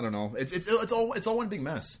don't know. It's all one big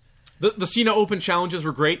mess. The Cena Open challenges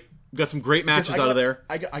were great. We got some great matches out of there.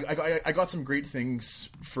 I got some great things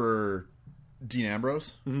for Dean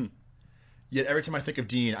Ambrose. Mm-hmm. Yet every time I think of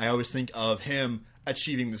Dean, I always think of him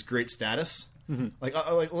achieving this great status. Mm-hmm.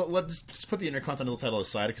 Let's just put the Intercontinental title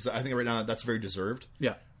aside because I think right now that's very deserved.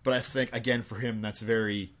 Yeah, but I think again for him that's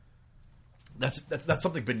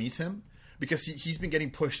something beneath him because he's been getting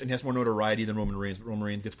pushed and he has more notoriety than Roman Reigns, but Roman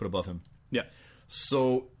Reigns gets put above him. Yeah,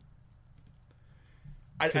 so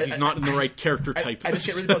because he's not in the right character type. I just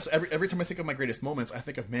get really so every time I think of my greatest moments, I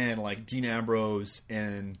think of like Dean Ambrose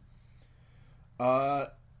and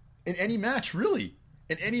in any match really.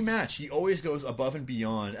 In any match, he always goes above and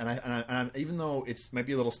beyond, and I'm even though it might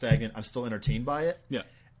be a little stagnant, I'm still entertained by it. Yeah,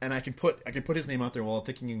 and I can put his name out there while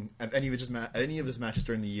thinking of any of his matches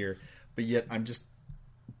during the year, but yet I'm just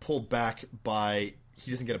pulled back by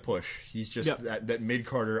he doesn't get a push. He's just that mid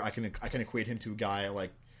Carter. I can equate him to a guy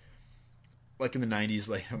like in the '90s,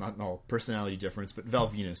 like no personality difference, but Val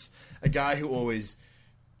Venus, a guy who always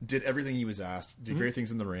did everything he was asked, did great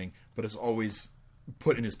things in the ring, but is always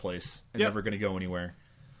put in his place and never going to go anywhere.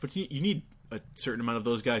 But you need a certain amount of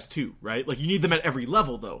those guys too, right? Like you need them at every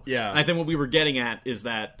level, though. Yeah. And I think what we were getting at is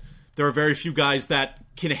that there are very few guys that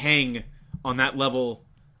can hang on that level.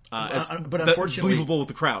 But unfortunately, believable with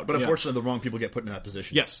the crowd. But unfortunately, the wrong people get put in that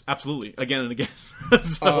position. Yes, absolutely, again and again.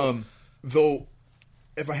 So. Though,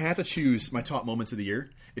 if I had to choose my top moments of the year,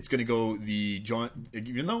 it's going to go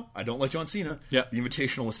even though I don't like John Cena. Yeah. The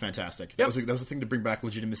Invitational was fantastic. Yep. That was a thing to bring back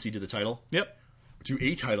legitimacy to the title. Yep. To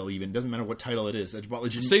a title, even doesn't matter what title it is.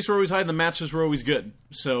 Stakes were always high, and the matches were always good.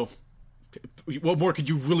 So, what more could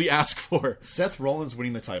you really ask for? Seth Rollins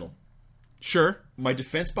winning the title. Sure. My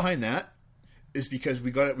defense behind that is because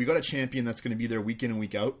we got a champion that's going to be there week in and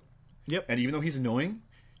week out, Yep. And even though he's annoying,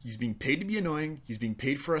 he's being paid to be annoying. He's being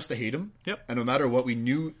paid for us to hate him. Yep. And no matter what, we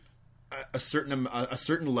knew a certain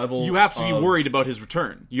level. You have to be worried about his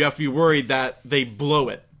return. You have to be worried that they blow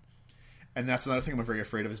it. And that's another thing I'm very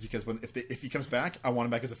afraid of, is because if he comes back, I want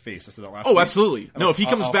him back as a face. I said that last Oh, week. absolutely. And No, if he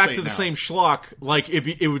comes I'll back say to it the now. same schlock, like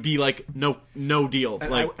it would be like no deal. And,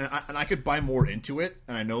 like I could buy more into it,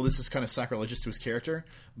 and I know this is kind of sacrilegious to his character,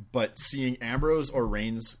 but seeing Ambrose or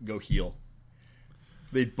Reigns go heel,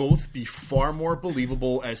 they'd both be far more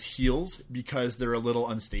believable as heels because they're a little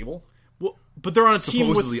unstable. well, but they're on a team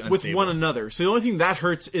Supposedly with unstable. one another. So the only thing that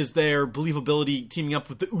hurts is their believability teaming up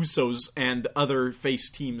with the Usos and other face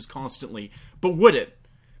teams constantly. But would it?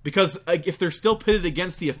 Because if they're still pitted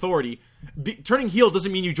against the Authority, turning heel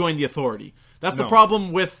doesn't mean you join the Authority. That's the No.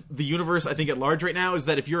 problem with the universe, I think, at large right now, is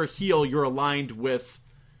that if you're a heel, you're aligned with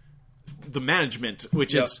the management,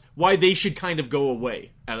 which Yep. is why they should kind of go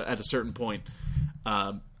away at a certain point.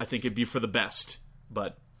 I think it'd be for the best.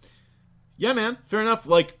 But, yeah, man, fair enough.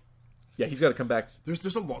 Like, yeah, he's got to come back.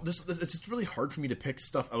 There's a lot. It's just really hard for me to pick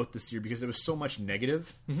stuff out this year because there was so much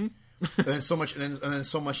negative, and then so much, and then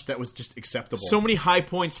so much that was just acceptable. So many high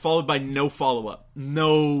points followed by no follow-up.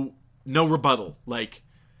 No rebuttal. Like,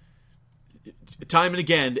 time and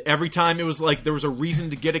again, every time it was like there was a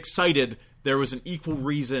reason to get excited, there was an equal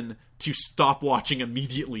reason to stop watching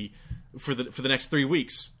immediately for the next 3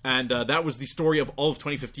 weeks. And that was the story of all of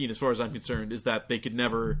 2015, as far as I'm concerned, is that they could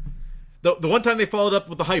never... The one time they followed up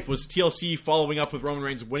with the hype was TLC following up with Roman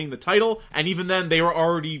Reigns winning the title, and even then they were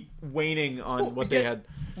already waning on what they had.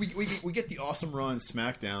 We get the awesome Raw and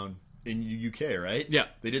SmackDown in UK, right? Yeah.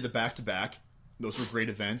 They did the back-to-back. Those were great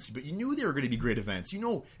events, but you knew they were going to be great events. You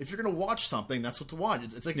know, if you're going to watch something, that's what to watch.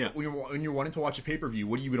 It's like Yeah. when you're wanting to watch a pay-per-view,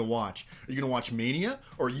 what are you going to watch? Are you going to watch Mania,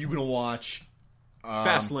 or are you going to watch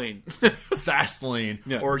Fastlane. Fastlane,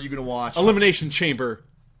 Yeah. or are you going to watch Elimination Chamber.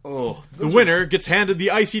 Oh, The winner gets handed the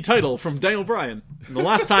IC title from Daniel Bryan. And the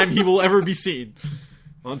last time he will ever be seen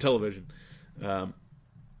on television. That's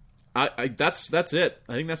it.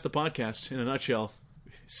 I think that's the podcast in a nutshell.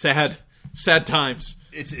 Sad times.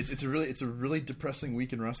 It's a really depressing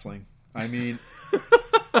week in wrestling. I mean,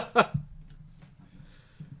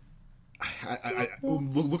 I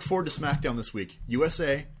look forward to SmackDown this week.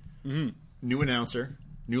 USA, new announcer,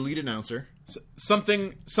 new lead announcer.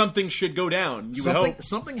 Something should go down. You would hope.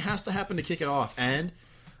 Something has to happen to kick it off, and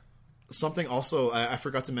something also I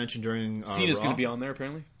forgot to mention during Cena's Raw. going to be on there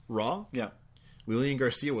apparently. Raw. Yeah, Lillian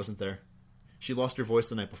Garcia wasn't there. She lost her voice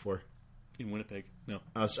the night before. in Winnipeg. No.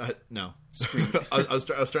 I was trying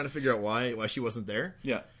to figure out why she wasn't there.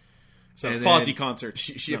 Yeah. So And Fozzy then concert.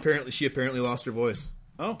 She No. apparently lost her voice.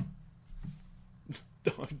 Oh.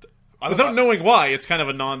 Without knowing why, it's kind of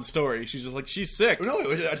a non-story. She's just like, she's sick. No,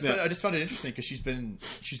 I just found it interesting because she's been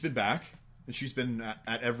back and she's been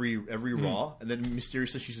at every Raw, and then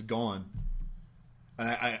mysteriously she's gone.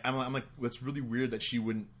 And I'm like, that's really weird that she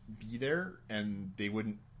wouldn't be there and they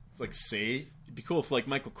wouldn't like say. It'd be cool if like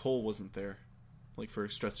Michael Cole wasn't there, like for a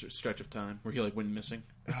stretch of time where he like went missing.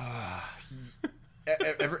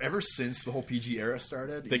 Ever since the whole PG era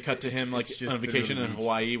started, They cut to him like it's just on been vacation really in weak.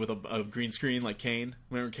 Hawaii with a green screen, like Kane.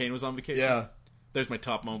 Remember Kane was on vacation? Yeah, There's my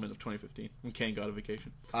top moment of 2015 when Kane got a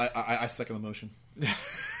vacation. I second the motion.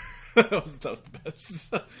 that was the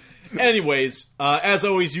best. Anyways, as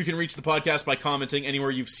always, you can reach the podcast by commenting anywhere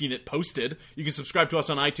you've seen it posted. You can subscribe to us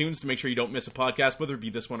on iTunes to make sure you don't miss a podcast, whether it be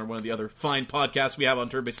this one or one of the other fine podcasts we have on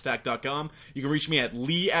turnbaseattack.com. You can reach me at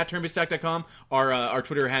lee@turnbaseattack.com. Our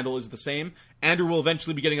Twitter handle is the same. Andrew will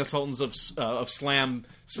eventually be getting a Sultans of Slam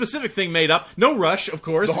specific thing made up. No rush, of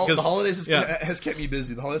course. The holidays yeah. has kept me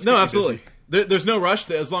busy. The holidays No, kept me absolutely. busy. There's no rush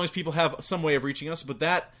as long as people have some way of reaching us. But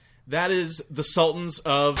that is the Sultans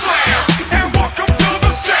of... And welcome to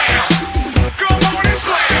the jam. Come on and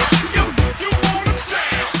slam. You want to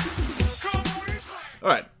jam. Come on and slam. All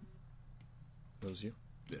right. That was you?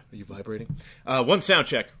 Yeah. Are you vibrating? One sound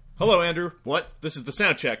check. Hello, Andrew. What? This is the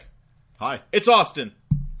sound check. Hi. It's Austin.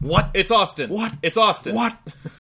 What? It's Austin. What? It's Austin. What?